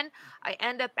 But then I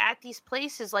end up at these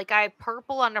places like I have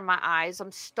purple under my eyes.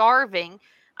 I'm starving.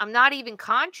 I'm not even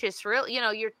conscious. Really,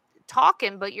 you're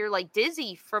talking, but you're like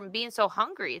dizzy from being so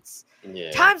hungry. It's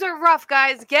times are rough,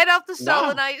 guys. Get out the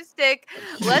selenite stick.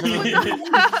 Let's put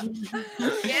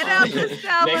get out the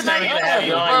selenite.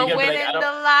 We're winning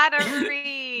the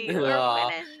lottery. We're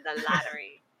winning the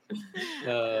lottery.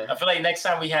 I feel like next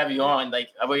time we have you on, like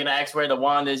we're gonna ask where the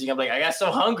wand is. You're gonna be like, I got so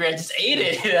hungry, I just ate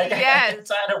it. Like, I'm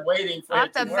tired of waiting for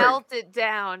it to melt it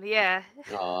down. Yeah.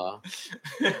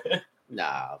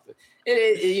 Nah, but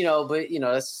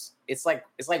it's like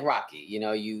Rocky.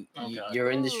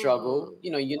 You're in the struggle.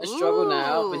 You're in the struggle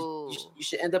now, but you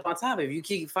should end up on top if you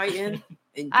keep fighting.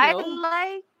 And, I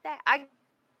like that.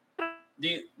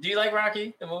 Do you like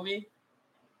Rocky the movie?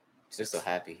 Just so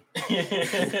happy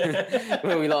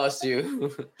when we lost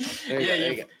you.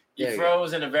 You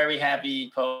froze in a very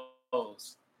happy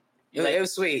pose. It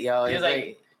was sweet, yo. It was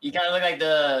like you kind of look like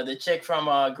the chick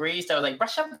from Grease that was like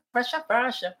brush up.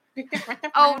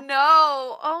 Oh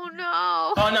no! Oh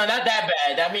no! Oh no, not that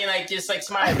bad. I mean, like just like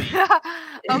smiley.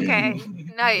 Okay,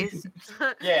 nice.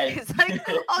 Yeah. It's like,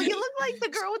 oh, you look like the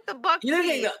girl with the buck. You look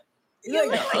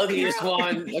like the ugliest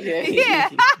one. Okay. Yeah.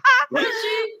 Was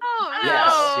she? Oh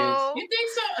no! Yes, you think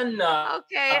so? No.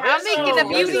 Okay, I'm making a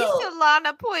beauty salon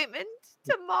appointment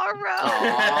tomorrow.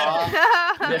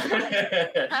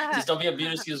 Just don't be a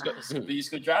beauty school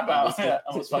dropout. I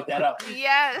almost fucked that up.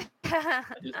 Yeah.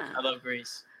 I love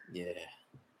Grease. Yeah.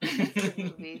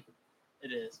 It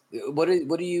is. What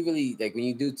do you really like when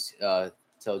you do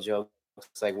tell jokes?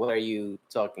 Like, what are you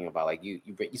talking about? Like, you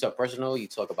talk personal. You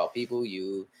talk about people.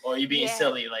 Or you being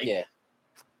silly. Like yeah.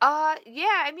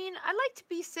 I mean, I like to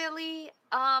be silly.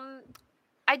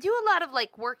 I do a lot of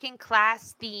like working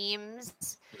class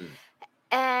themes.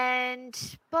 But I'm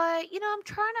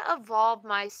trying to evolve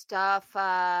my stuff.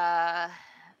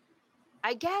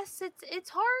 I guess it's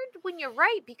hard when you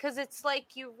write, because it's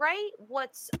like you write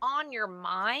what's on your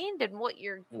mind and what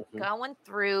you're going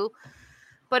through.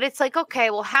 But it's like,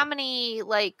 okay, well, how many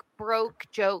like broke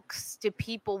jokes do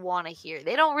people want to hear?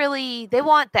 They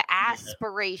want the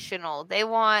aspirational. They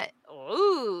want,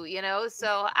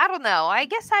 so I don't know. I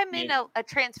guess I'm in a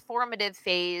transformative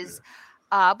phase.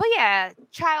 But yeah,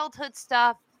 childhood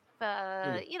stuff,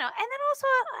 and then also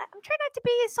I'm trying not to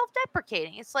be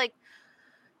self-deprecating. It's like,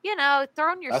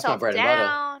 throwing yourself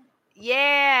down.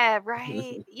 Yeah,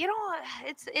 right.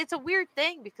 It's a weird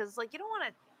thing, because like you don't want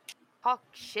to talk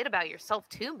shit about yourself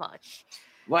too much.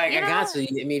 Well, I got to. I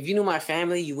mean, if you knew my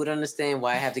family, you would understand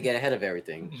why I have to get ahead of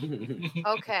everything.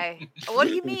 Okay. What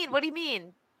do you mean?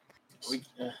 We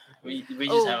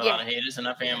just have a lot of haters in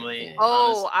our family. Yeah.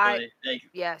 Oh,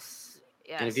 yes.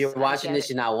 And if you're watching this,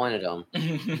 you're not one of them.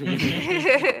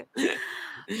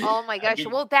 Oh my gosh.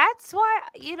 Well, that's why,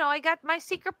 I got my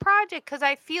secret project, because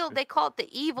I feel they call it the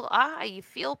evil eye. You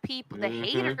feel people, the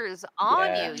haters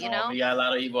on you, We got a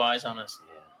lot of evil eyes on us.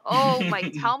 Oh my,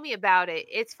 tell me about it.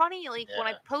 It's funny, like when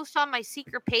I post on my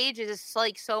secret page, it's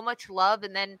like so much love.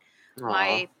 And then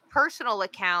my personal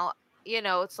account,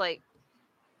 it's like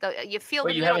you feel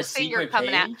the middle finger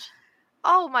coming out.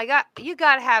 Oh my God. You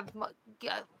got to have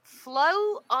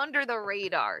flow under the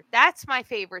radar. That's my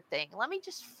favorite thing. Let me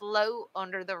just float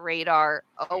under the radar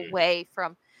away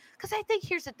from, because I think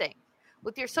here's the thing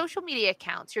with your social media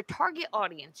accounts, your target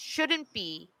audience shouldn't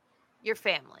be your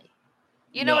family.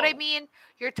 You know what I mean?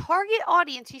 Your target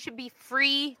audience, you should be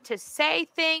free to say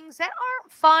things that aren't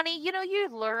funny. You're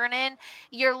learning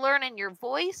your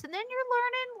voice, and then you're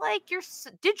learning like your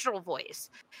digital voice.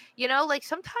 Like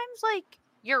sometimes like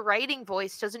your writing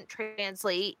voice doesn't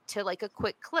translate to like a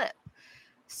quick clip.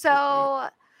 So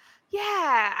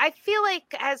yeah, I feel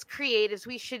like as creatives,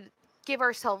 we should give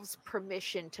ourselves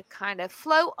permission to kind of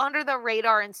float under the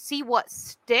radar and see what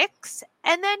sticks.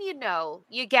 And then,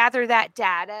 you gather that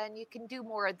data and you can do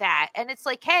more of that. And it's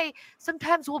like, hey,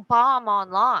 sometimes we'll bomb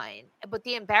online. But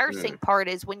the embarrassing part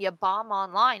is when you bomb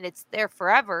online, it's there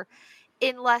forever.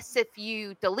 Unless if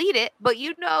you delete it, but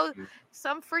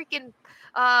some freaking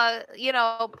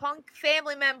punk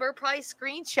family member probably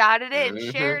screenshotted it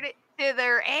and shared it to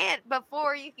their aunt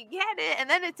before you could get it, and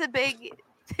then it's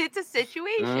a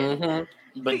situation.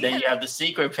 But then you have the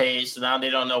secret page, so now they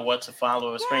don't know what to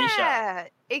follow or screenshot. Yeah,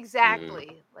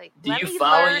 exactly. Like, do let you me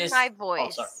follow learn my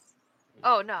voice.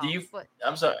 Oh no.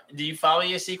 I'm sorry. Do you follow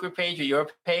your secret page or your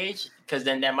page? Because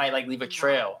then that might leave a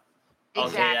trail.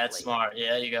 Exactly. Okay, that's smart. Yeah,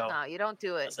 there you go. No, you don't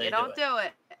do it. You don't do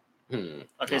it.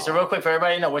 Okay, so real quick for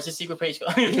everybody to know, what's your secret page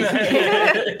called? No,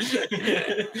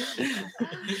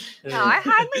 I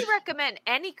highly recommend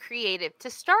any creative to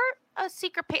start a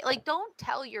secret page. Like, don't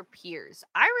tell your peers.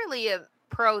 I really am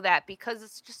pro that because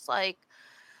it's just like,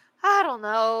 I don't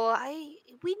know.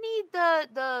 We need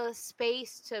the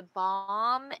space to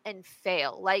bomb and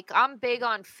fail. Like, I'm big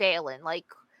on failing. Like,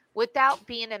 without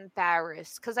being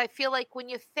embarrassed, because I feel like when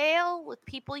you fail with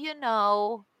people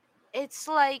it's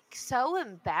like so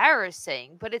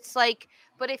embarrassing. But it's like,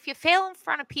 if you fail in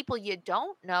front of people you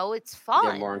don't know, it's fun.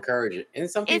 They're more encouraging, and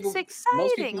some people, it's exciting.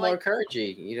 Most people are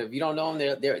encouraging. If you don't know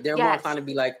them, they're more inclined to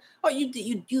be like, "Oh, you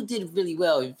did really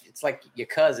well." It's like your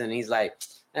cousin. He's like,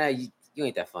 "You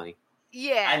ain't that funny."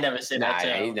 Yeah, I never said that.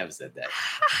 Nah, he never said that.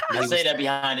 I say that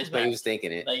behind his back. But he was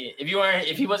thinking it. Like,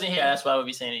 if he wasn't here, that's what I would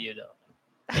be saying to you though.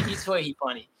 Like, he's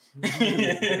funny.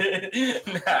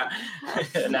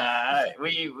 nah.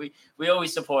 We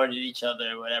always supported each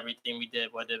other with everything we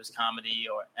did, whether it was comedy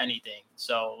or anything.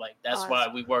 So like that's why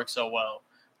we work so well.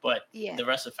 But the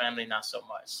rest of the family not so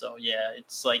much. So yeah,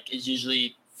 it's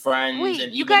usually friends. Wait,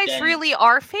 and you guys really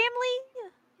are family?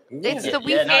 Yeah. It's the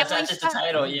we family. No, it's not just the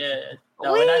title. Yeah.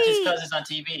 No, we're not just cousins on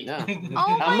TV. No.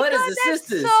 Oh my God, that's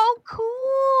sisters. so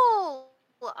cool.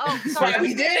 Oh, sorry,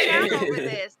 we did over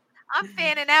this. I'm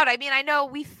fanning out. I mean, I know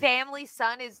We Family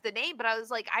Son is the name, but I was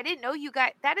like, I didn't know you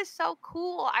guys. That is so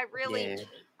cool.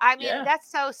 That's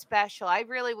so special. I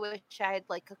really wish I had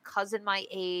like a cousin my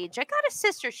age. I got a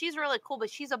sister. She's really cool, but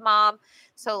she's a mom.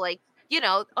 So like,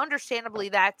 understandably,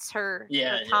 that's her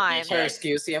time. Her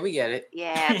excuse. Yeah, we get it.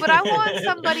 Yeah, but I want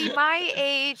somebody my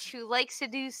age who likes to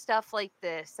do stuff like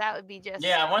this. That would be just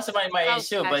I want somebody my age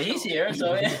too, but he's here.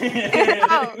 So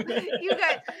you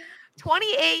guys.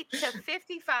 28 to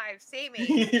 55, same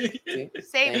age.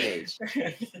 Same age.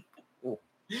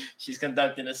 She's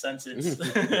conducting a census.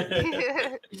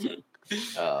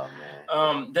 Oh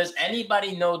man. Does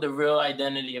anybody know the real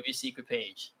identity of your secret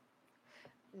page?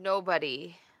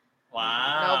 Nobody.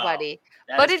 Wow. Nobody.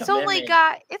 But it's only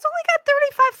got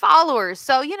 35 followers.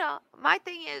 So, my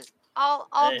thing is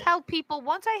I'll tell people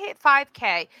once I hit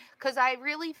 5K, because I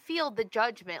really feel the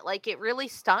judgment. Like, it really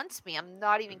stunts me. I'm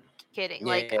not even kidding.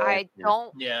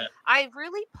 I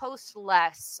really post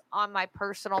less on my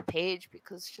personal page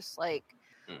because just like,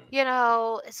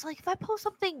 it's like if I post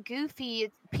something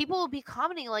goofy, people will be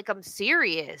commenting like I'm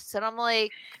serious. And I'm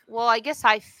like, well, I guess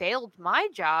I failed my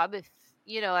job if,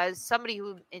 as somebody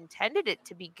who intended it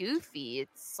to be goofy.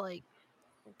 It's like,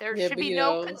 there should be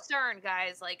no concern,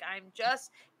 guys. Like, I'm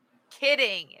just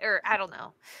kidding, or I don't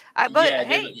know. But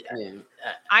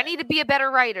I need to be a better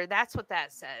writer. That's what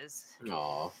that says.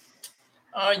 Aw.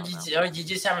 You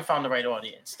just haven't found the right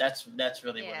audience. That's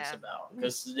really what it's about.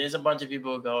 Because there's a bunch of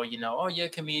people who go, oh, you're a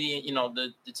comedian,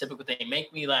 the typical thing,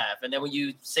 make me laugh. And then when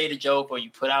you say the joke or you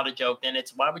put out a joke, then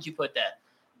it's, why would you put that?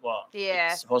 Well,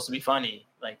 it's supposed to be funny.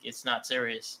 Like, it's not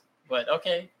serious. But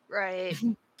okay. Right.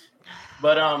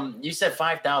 But you said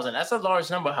 5,000. That's a large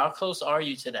number. How close are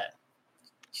you to that?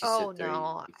 Oh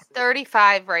no,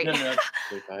 35 right now. No,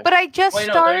 35. But I just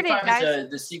started. 35 guys.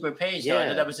 is the secret page.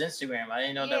 Yeah, that was Instagram. I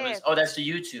didn't know that was. Oh, that's the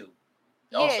YouTube.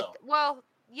 Also. Well,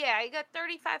 I got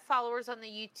 35 followers on the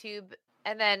YouTube,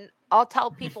 and then I'll tell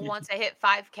people once I hit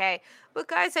 5K. But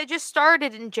guys, I just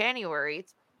started in January.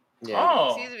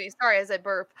 Excuse me. Sorry, as I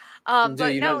burp. Dude,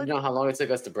 but you know how long it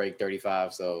took us to break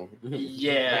 35 . So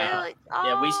yeah,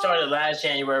 we started last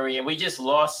January and we just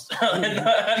lost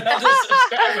another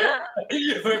subscriber.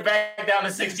 We're back down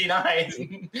to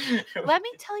 69. Let me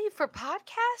tell you, for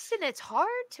podcasting, it's hard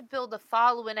to build a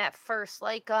following at first.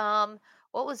 Like,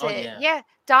 what was it? Yeah,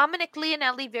 Dominic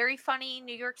Leonelli, very funny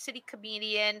New York City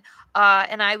comedian.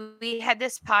 And we had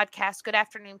this podcast, Good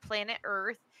Afternoon Planet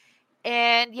Earth.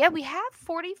 And we have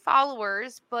 40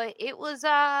 followers, but it was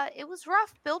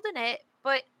rough building it.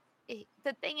 But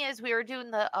the thing is, we were doing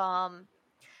the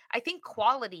I think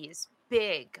quality is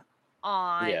big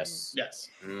on Yes.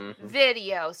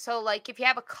 video. So like if you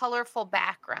have a colorful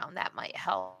background, that might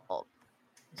help.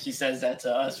 She says that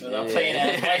to us without playing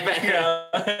that white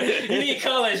background. You need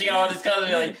colors. You got all this color.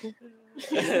 You're like,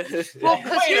 well,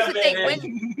 because here's the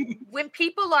thing: when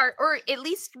people are, or at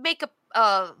least make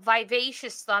a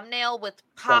vivacious thumbnail with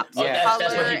pop color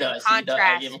that's what he does. Contrast.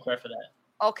 I give him credit for that.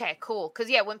 Okay, cool.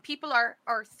 Because when people are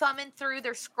thumbing through,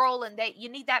 they're scrolling. You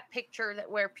need that picture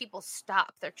where people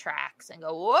stop their tracks and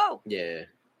go, "Whoa!"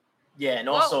 Yeah, and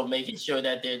also making sure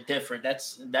that they're different.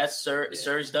 That's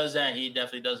Serge does that. He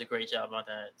definitely does a great job on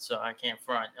that. So I can't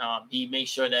front. He makes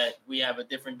sure that we have a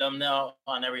different thumbnail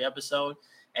on every episode,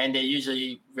 and they're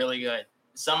usually really good.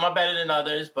 Some are better than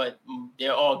others, but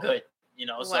they're all good. You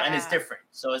know, so and it's different.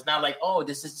 So it's not like, oh,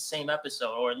 this is the same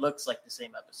episode, or it looks like the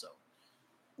same episode.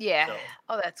 Yeah. So,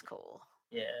 oh, that's cool.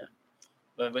 Yeah.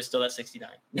 But we're still at 69.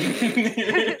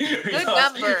 Good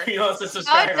number. We lost a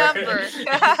subscriber. Good number.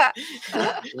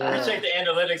 I checked the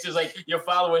analytics. It's like your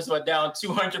followers were down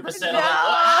 200%. I'm like,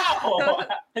 wow,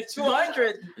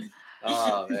 200.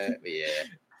 Oh man, yeah.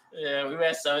 Yeah, we were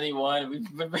at 71. We've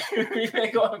been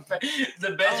going back.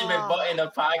 The Benjamin Button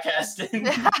of podcasting.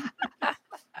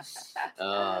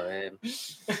 Oh man.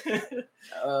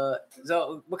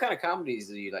 So what kind of comedies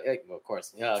do you like? Well, of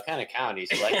course, what kind of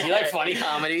comedies you like? Do you like funny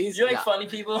comedies? You like funny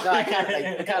people? No, I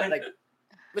kind of like.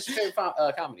 What's your favorite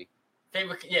comedy?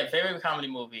 Favorite comedy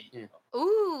movie. Yeah.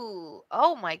 Ooh,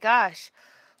 oh my gosh.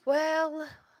 Well,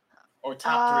 or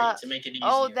top 3 to make it easier.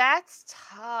 Oh, that's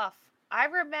tough. I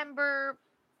remember.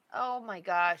 Oh my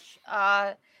gosh.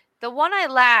 The one I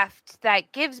laughed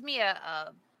that gives me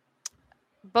a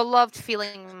beloved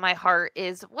feeling in my heart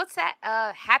is what's that?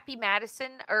 Happy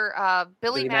Madison or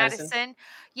Billy Madison?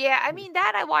 Yeah, I mean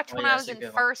that I watched when I was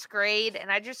in first grade, and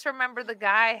I just remember the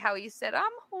guy how he said,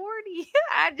 "I'm horny."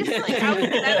 I was 7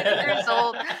 years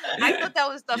old. I thought that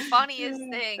was the funniest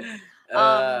thing.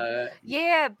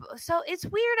 Yeah, so it's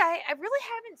weird. I really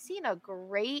haven't seen a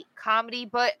great comedy,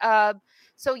 but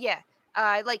so yeah.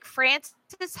 Like Francis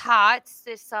Hotz,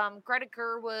 this Greta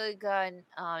Gerwig,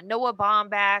 Noah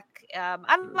Baumbach.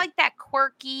 I like that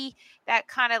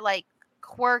kind of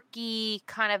quirky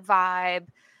kind of vibe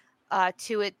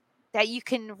to it that you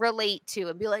can relate to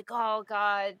and be like, oh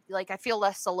God, like I feel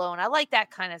less alone. I like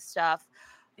that kind of stuff.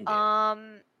 Yeah.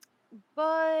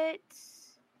 But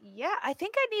yeah, I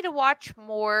think I need to watch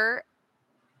more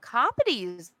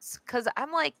comedies because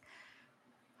I'm like,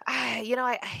 I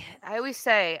always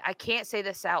say, I can't say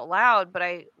this out loud, but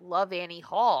I love Annie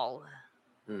Hall.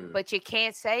 But you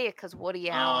can't say it because Woody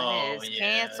Allen is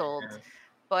canceled. Yeah.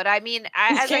 But I mean,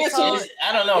 I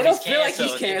don't know if he's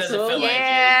canceled. Like he's canceled.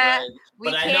 Yeah,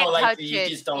 but I know, like, you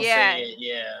just don't say it.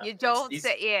 Yeah, you don't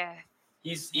say. Yeah,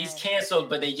 he's canceled,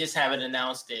 but they just haven't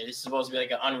announced it. It's supposed to be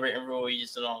like an unwritten rule. You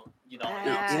just don't. You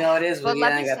know it is. Woody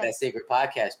Allen got that secret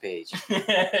podcast page.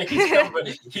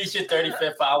 He's your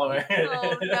 35th follower.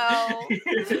 Oh no.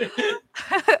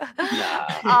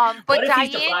 Nah. But what if Diane,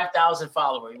 he's the 5,000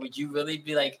 follower? Would you really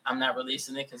be like, I'm not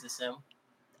releasing it because it's him?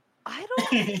 I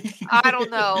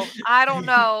don't know.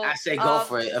 I say go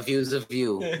for it. A view's a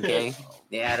view. Okay.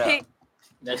 Yeah.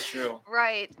 That's true.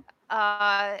 Right.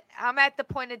 I'm at the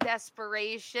point of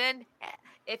desperation.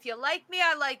 If you like me,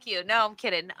 I like you. No, I'm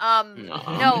kidding.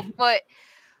 No, but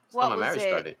what was marriage it?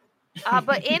 Started.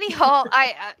 But Annie Hall,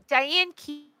 Diane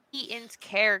Keaton's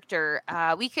character,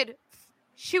 we could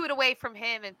shoot it away from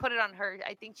him and put it on her.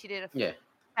 I think she did a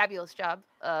fabulous job.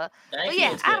 But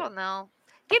yeah, I don't know.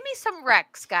 Give me some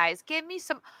Rex, guys. Give me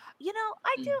some.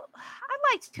 I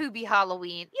liked Tubi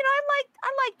Halloween.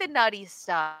 I like the nutty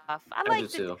stuff. I like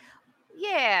the. Too.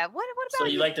 Yeah. What about So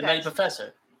you like the Nutty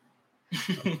Professor?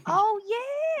 Oh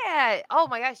yeah. Oh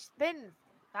my gosh, it's been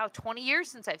about 20 years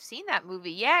since I've seen that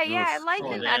movie. Yeah. I like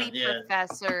the Nutty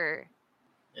Professor.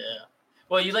 Yeah.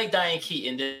 Well, you like Diane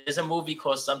Keaton. There's a movie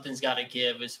called Something's Gotta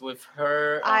Give. It's with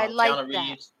her. I like Keanu that.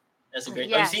 Reeves. That's a great.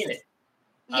 Yes. Have you seen it?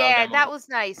 Yeah, that was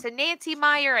nice. And Nancy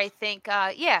Meyer, I think.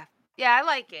 Yeah, I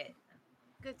like it.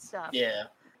 Good stuff. Yeah.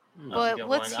 But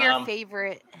what's your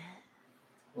favorite?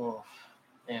 Oh,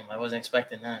 damn, I wasn't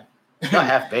expecting that. Not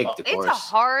half-baked, of course. It's a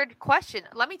hard question.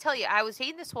 Let me tell you, I was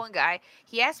dating this one guy.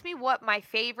 He asked me what my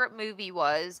favorite movie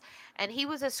was, and he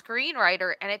was a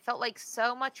screenwriter, and it felt like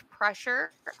so much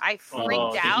pressure. I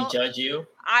freaked out. Did he judge you?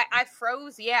 I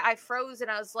froze. Yeah, I froze,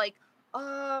 and I was like,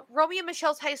 Romeo and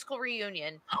Michelle's High School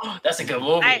Reunion. That's a good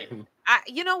movie.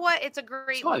 You know what? It's a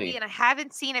great movie, and I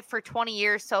haven't seen it for 20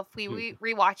 years. So if we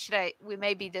rewatched it, we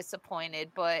may be disappointed.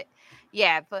 But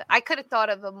yeah, but I could have thought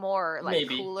of a more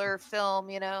cooler film.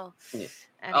 Yeah. Anyway.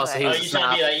 Oh, so he's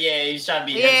trying to be like, he's trying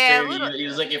to be hipster. He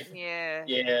was looking. Yeah.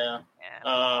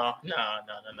 No.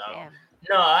 Yeah.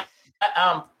 No,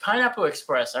 Pineapple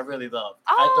Express, I really loved.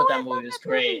 Oh, I thought that I movie love was that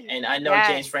great, movie. and I know Yes.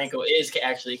 James Franco is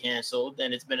actually canceled,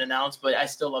 and it's been announced, but I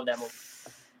still love that movie.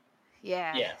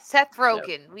 Yeah. Seth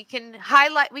Rogen. We can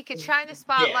highlight. We can shine the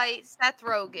spotlight. Seth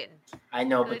Rogen. I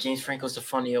know, but James Franco's the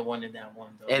funnier one in that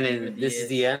one, though. And then this is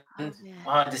the end.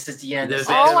 This is the end.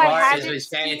 When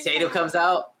Channing Tatum comes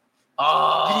out.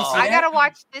 Oh, I gotta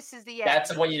watch. This is the end.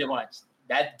 That's the one you need to watch.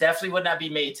 That definitely would not be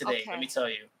made today. Let me tell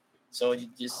you. So you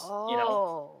just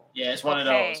it's one of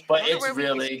those, but it's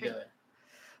really good.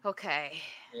 Okay.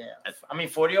 Yeah, I mean,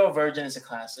 40-Year-Old Virgin is a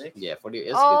classic. Yeah, 40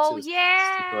 is good too.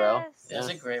 Yeah, that's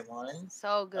a great one.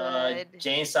 So good.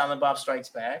 Jane Silent Bob Strikes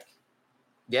Back.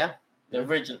 Yeah, the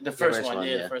first one.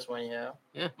 The first one.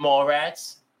 Yeah.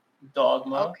 Mallrats,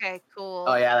 Dogma. Okay, cool.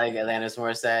 Oh yeah, like Alanis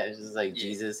Morissette. It's just like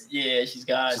Jesus. Yeah, she's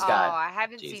God. I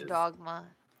haven't seen Dogma,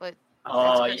 but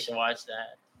you should watch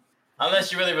that.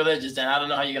 Unless you're really religious, then I don't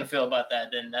know how you're gonna feel about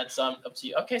that. Then that's up to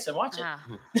you. Okay, so watch it.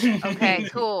 Okay,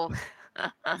 cool.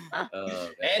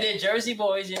 And they're Jersey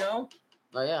boys, you know.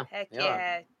 Oh yeah. Heck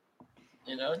yeah.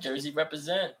 You know, Jersey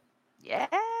represent. Yeah.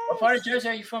 What part of Jersey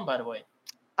are you from, by the way?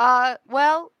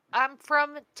 Well, I'm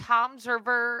from Toms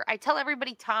River. I tell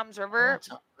everybody Toms River,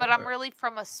 but I'm really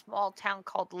from a small town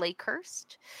called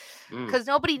Lakehurst because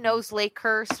nobody knows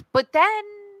Lakehurst. But then,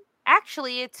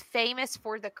 actually, it's famous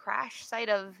for the crash site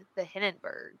of the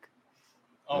Hindenburg.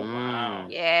 Oh wow!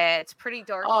 Yeah, it's pretty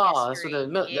dark. Oh, history.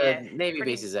 That's where the Navy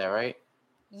base is at, right?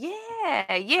 Yeah.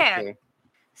 Okay.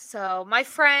 So my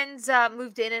friends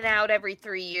moved in and out every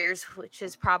 3 years, which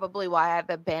is probably why I have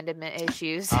abandonment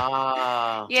issues.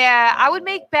 Yeah, I would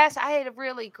make I had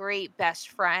really great best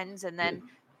friends, and then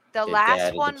the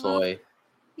last one moved.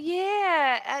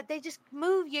 Yeah, they just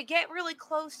move. You get really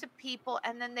close to people,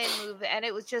 and then they move, and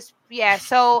it was just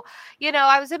So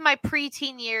I was in my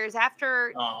preteen years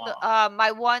after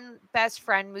my one best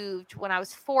friend moved when I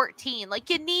was 14. Like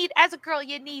as a girl,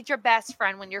 you need your best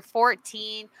friend when you're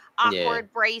 14.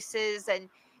 Awkward braces, and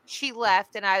she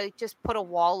left, and I just put a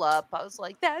wall up. I was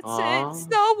like, "That's it. It's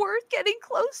not worth getting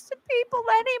close to people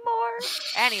anymore."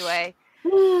 Anyway,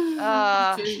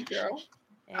 girl.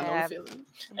 Yeah.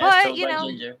 But I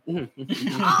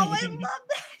love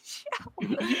that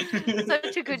show.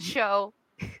 Such a good show.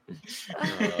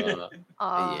 Yeah.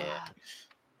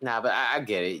 Nah, but I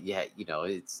get it. Yeah,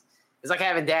 it's like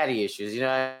having daddy issues. You know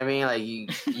what I mean? Like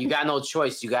you got no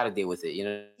choice. You got to deal with it. You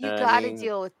know. You got to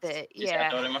deal with it. Yeah.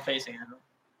 Throw it in my face again.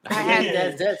 I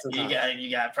have you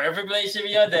got perfect relationship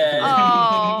with your dad.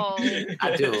 Oh,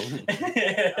 I do.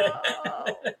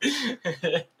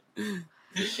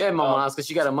 Yeah, Mama, because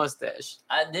she got a mustache.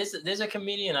 There's a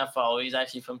comedian I follow. He's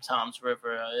actually from Toms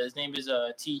River. His name is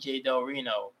TJ Del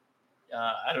Reno.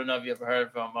 I don't know if you ever heard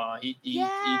of him.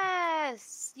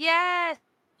 Yes. Yeah.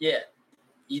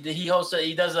 He hosts.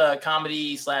 He does a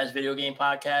comedy / video game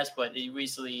podcast, but he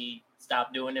recently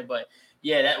stopped doing it. But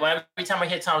yeah, every time I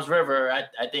hear Toms River,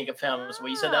 I think of him. So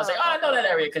when you said that, I was like, I know that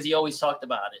area because he always talked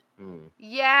about it.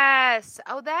 Yes.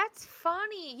 Oh, that's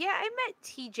funny. Yeah, I met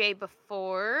TJ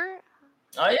before.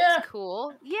 Oh yeah, that's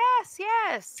cool. Yes.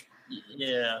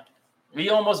 Yeah, we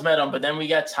almost met him, but then we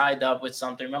got tied up with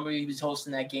something. Remember, he was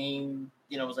hosting that game.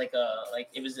 It was they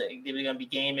were gonna be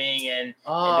gaming and it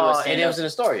was in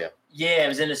Astoria. Yeah, it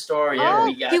was in Astoria. Oh,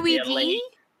 we got QED.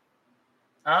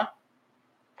 Huh?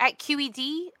 At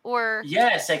QED or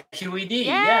yes, at QED.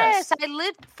 Yes, I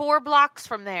lived 4 blocks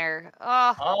from there.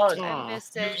 I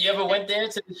missed it. You ever went there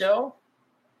to the show?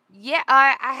 Yeah,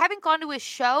 I haven't gone to his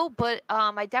show, but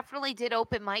I definitely did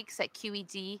open mics at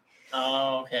QED.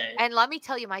 Oh, okay. And let me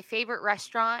tell you, my favorite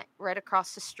restaurant right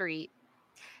across the street,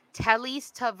 Telly's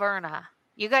Taverna.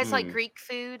 You guys like Greek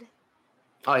food?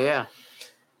 Oh yeah,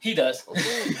 he does.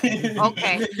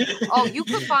 Okay. Oh, you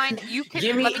can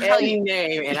give me any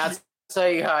name, and I'll tell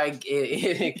you how I get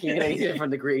it from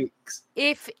the Greeks.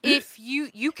 If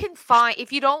you can find,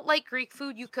 if you don't like Greek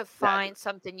food, you could find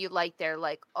something you like there.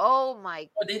 Like, oh my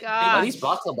god, these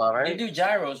baklava, right? They do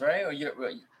gyros, right? Or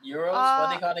euros?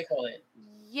 What they call it?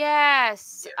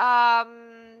 Yes.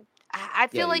 I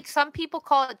feel like some people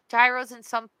call it gyros and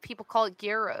some people call it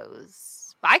gyros.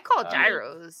 I call it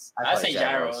gyros. I say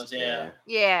gyros. Yeah.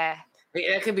 Yeah.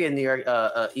 That could be a New York,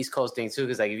 East Coast thing too,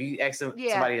 because like if you ask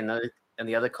somebody on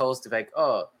the other coast, they're like,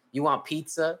 "Oh, you want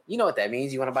pizza?" You know what that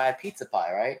means? You want to buy a pizza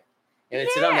pie, right? And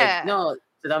to them, like, no.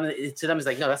 To them, it's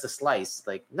like, no, that's a slice.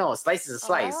 Like, no, a slice is a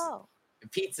slice. Oh.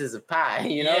 Pizza is a pie.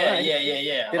 You know?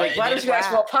 Yeah. They're like, why don't you ask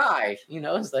for a pie?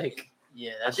 It's like,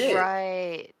 that's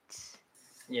right.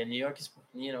 Yeah, New York is.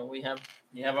 We have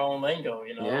our own lingo.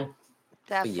 Yeah.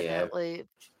 Definitely. Yeah.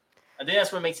 I think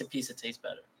that's what makes a pizza taste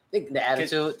better. The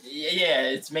attitude. Yeah,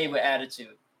 it's made with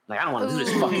attitude. Like, I don't want to do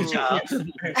this fucking job.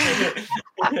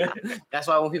 That's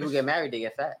why when people get married, they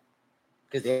get fat.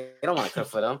 Because they don't want to cook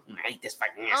for them. I hate this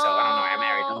fucking asshole. I don't know why I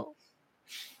married him.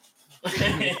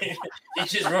 You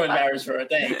just ruined marriage for her.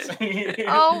 Thanks.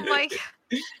 Oh my God.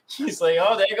 She's like,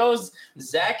 oh, there goes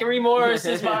Zachary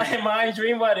Morris's my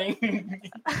dream wedding.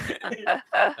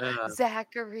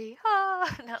 Zachary. Oh,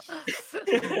 no.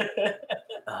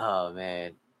 Oh,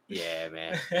 man. Yeah,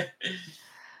 man.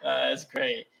 That's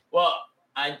great. Well,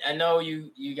 I know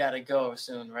you got to go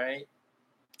soon, right?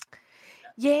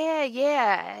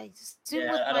 Yeah. Soon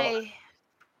with my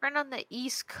friend on the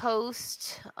East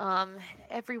Coast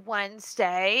every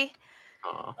Wednesday.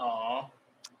 Aw.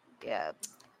 Yeah.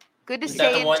 Good to Is that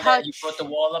stay the in one touch. that you put the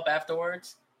wall up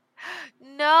afterwards?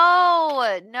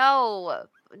 No,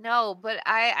 but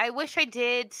I wish I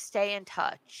did stay in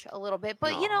touch a little bit.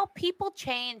 But, people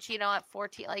change, at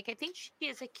 14. Like, I think she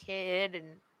is a kid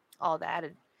and all that.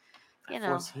 And,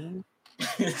 14?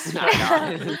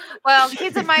 Well,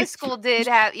 kids in my school did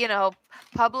have,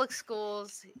 public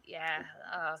schools. Yeah.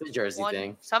 It's a Jersey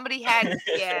thing. Somebody had,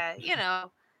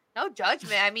 no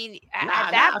judgment. I mean,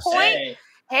 at that point,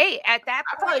 hey, at that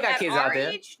point, I probably got kids out there.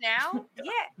 Age now,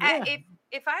 yeah.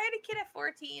 If I had a kid at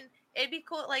 14, it'd be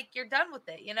cool. Like, you're done with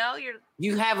it,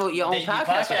 You have your own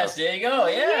podcast. There you go.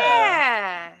 Yeah.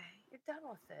 Yeah. You're done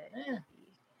with it. Yeah.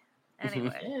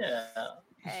 Anyway. Yeah.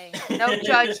 Hey, no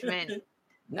judgment.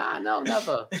 Nah, no,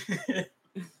 never.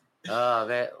 Oh,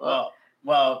 man.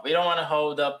 Well, we don't want to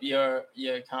hold up your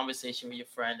conversation with your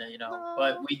friend,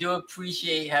 but we do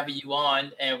appreciate having you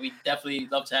on, and we definitely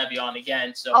love to have you on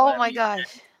again. So, oh my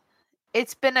gosh,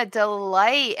 it's been a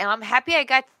delight, and I'm happy I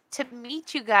got to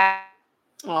meet you guys.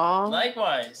 Aww.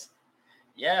 Likewise.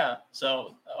 Yeah.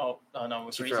 So, oh no,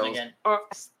 we're freezing again.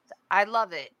 I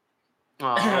love it.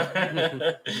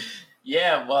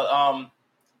 Yeah. Well,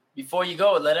 before you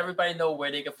go, let everybody know where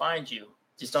they can find you.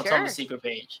 Just don't tell them the secret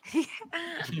page. You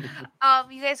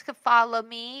guys can follow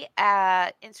me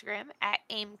at Instagram at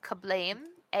AimKablame,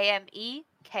 AMEKABLAME.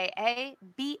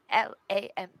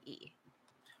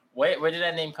 Where did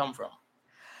that name come from?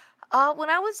 When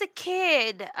I was a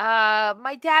kid,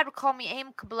 my dad would call me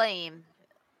AimKablame.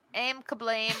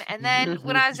 And then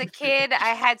when I was a kid,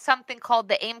 I had something called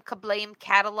the AimKablame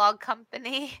Catalog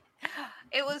Company.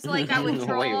 It was like I would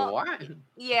draw. Wait, what?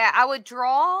 Yeah, I would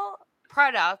draw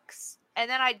products. And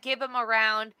then I'd give them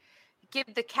around, give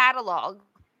the catalog.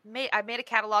 I made a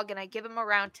catalog and I give them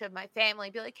around to my family.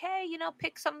 Be like, hey,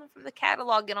 pick something from the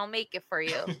catalog and I'll make it for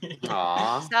you.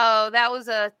 Aww. So that was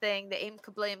a thing, the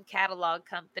AimKablame Catalog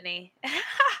Company.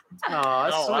 Sweet.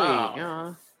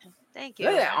 Wow. Thank you.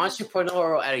 Look at that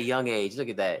entrepreneurial at a young age. Look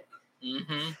at that.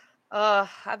 Mm-hmm.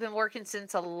 I've been working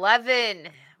since 11.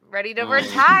 Ready to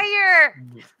retire.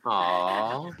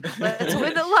 Aww. Let's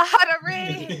win the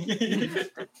lottery.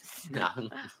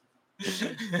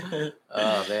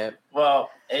 Oh, man.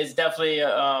 Well, it's definitely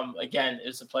again,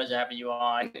 it's a pleasure having you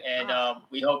on, and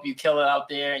we hope you kill it out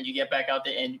there and you get back out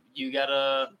there, and you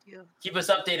gotta keep us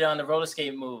updated on the roller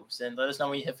skate moves and let us know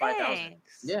when you hit 5,000.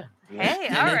 Yeah. Hey,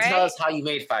 and all then right. tell us how you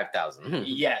made 5,000.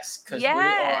 Yes, because we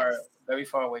are very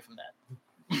far away from that.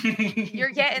 You're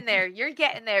getting there.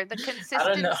 The consistency. I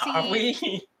don't know. Are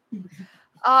we?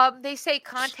 They say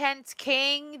content's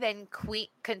king, then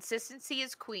consistency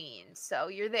is queen. So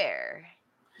you're there.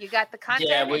 You got the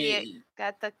content, and you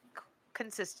got the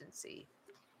consistency.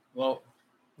 Well,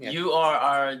 you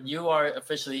are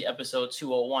officially episode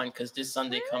 201 because this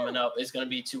Sunday coming up is going to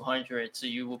be 200. So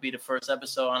you will be the first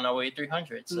episode on our way to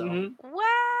 300. So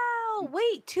wow,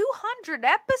 wait, 200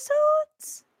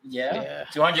 episodes? Yeah.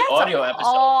 200 audio episodes.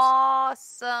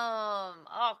 Awesome.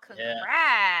 Oh,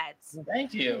 congrats. Yeah.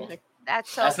 Thank you.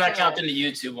 That's not counting the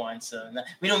YouTube one, so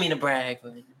we don't mean to brag,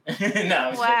 but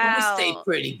no. Wow. We stay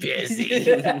pretty busy.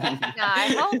 No,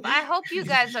 I hope you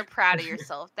guys are proud of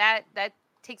yourself. That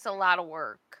takes a lot of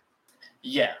work.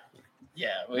 Yeah.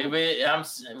 We're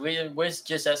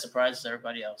just as surprised as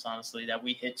everybody else, honestly, that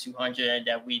we hit 200 and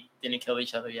that we didn't kill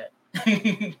each other yet.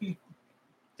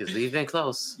 Because we've been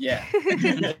close. Yeah.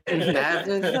 I've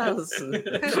been close.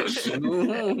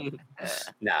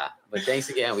 Nah, but thanks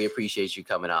again. We appreciate you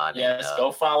coming on. Yes,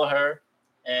 go follow her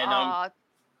and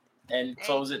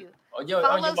close it.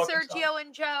 Follow Sergio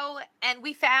and Joe, and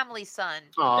we family, son.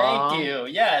 Thank you.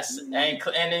 Yes, and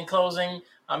in closing,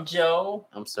 I'm Joe.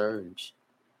 I'm Serge.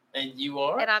 And you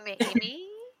are? And I'm Amy.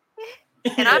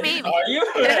 And I'm Amy. Are you?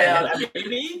 I'm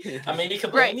Amy. I'm Amy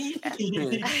Kablami.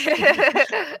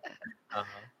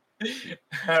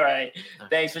 All right.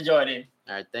 Thanks for joining.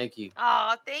 All right. Thank you.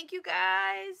 Oh, thank you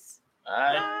guys.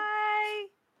 Bye.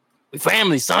 We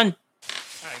family, son.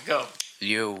 All right, go.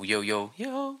 Yo.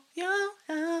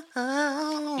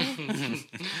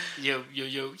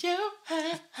 Yo.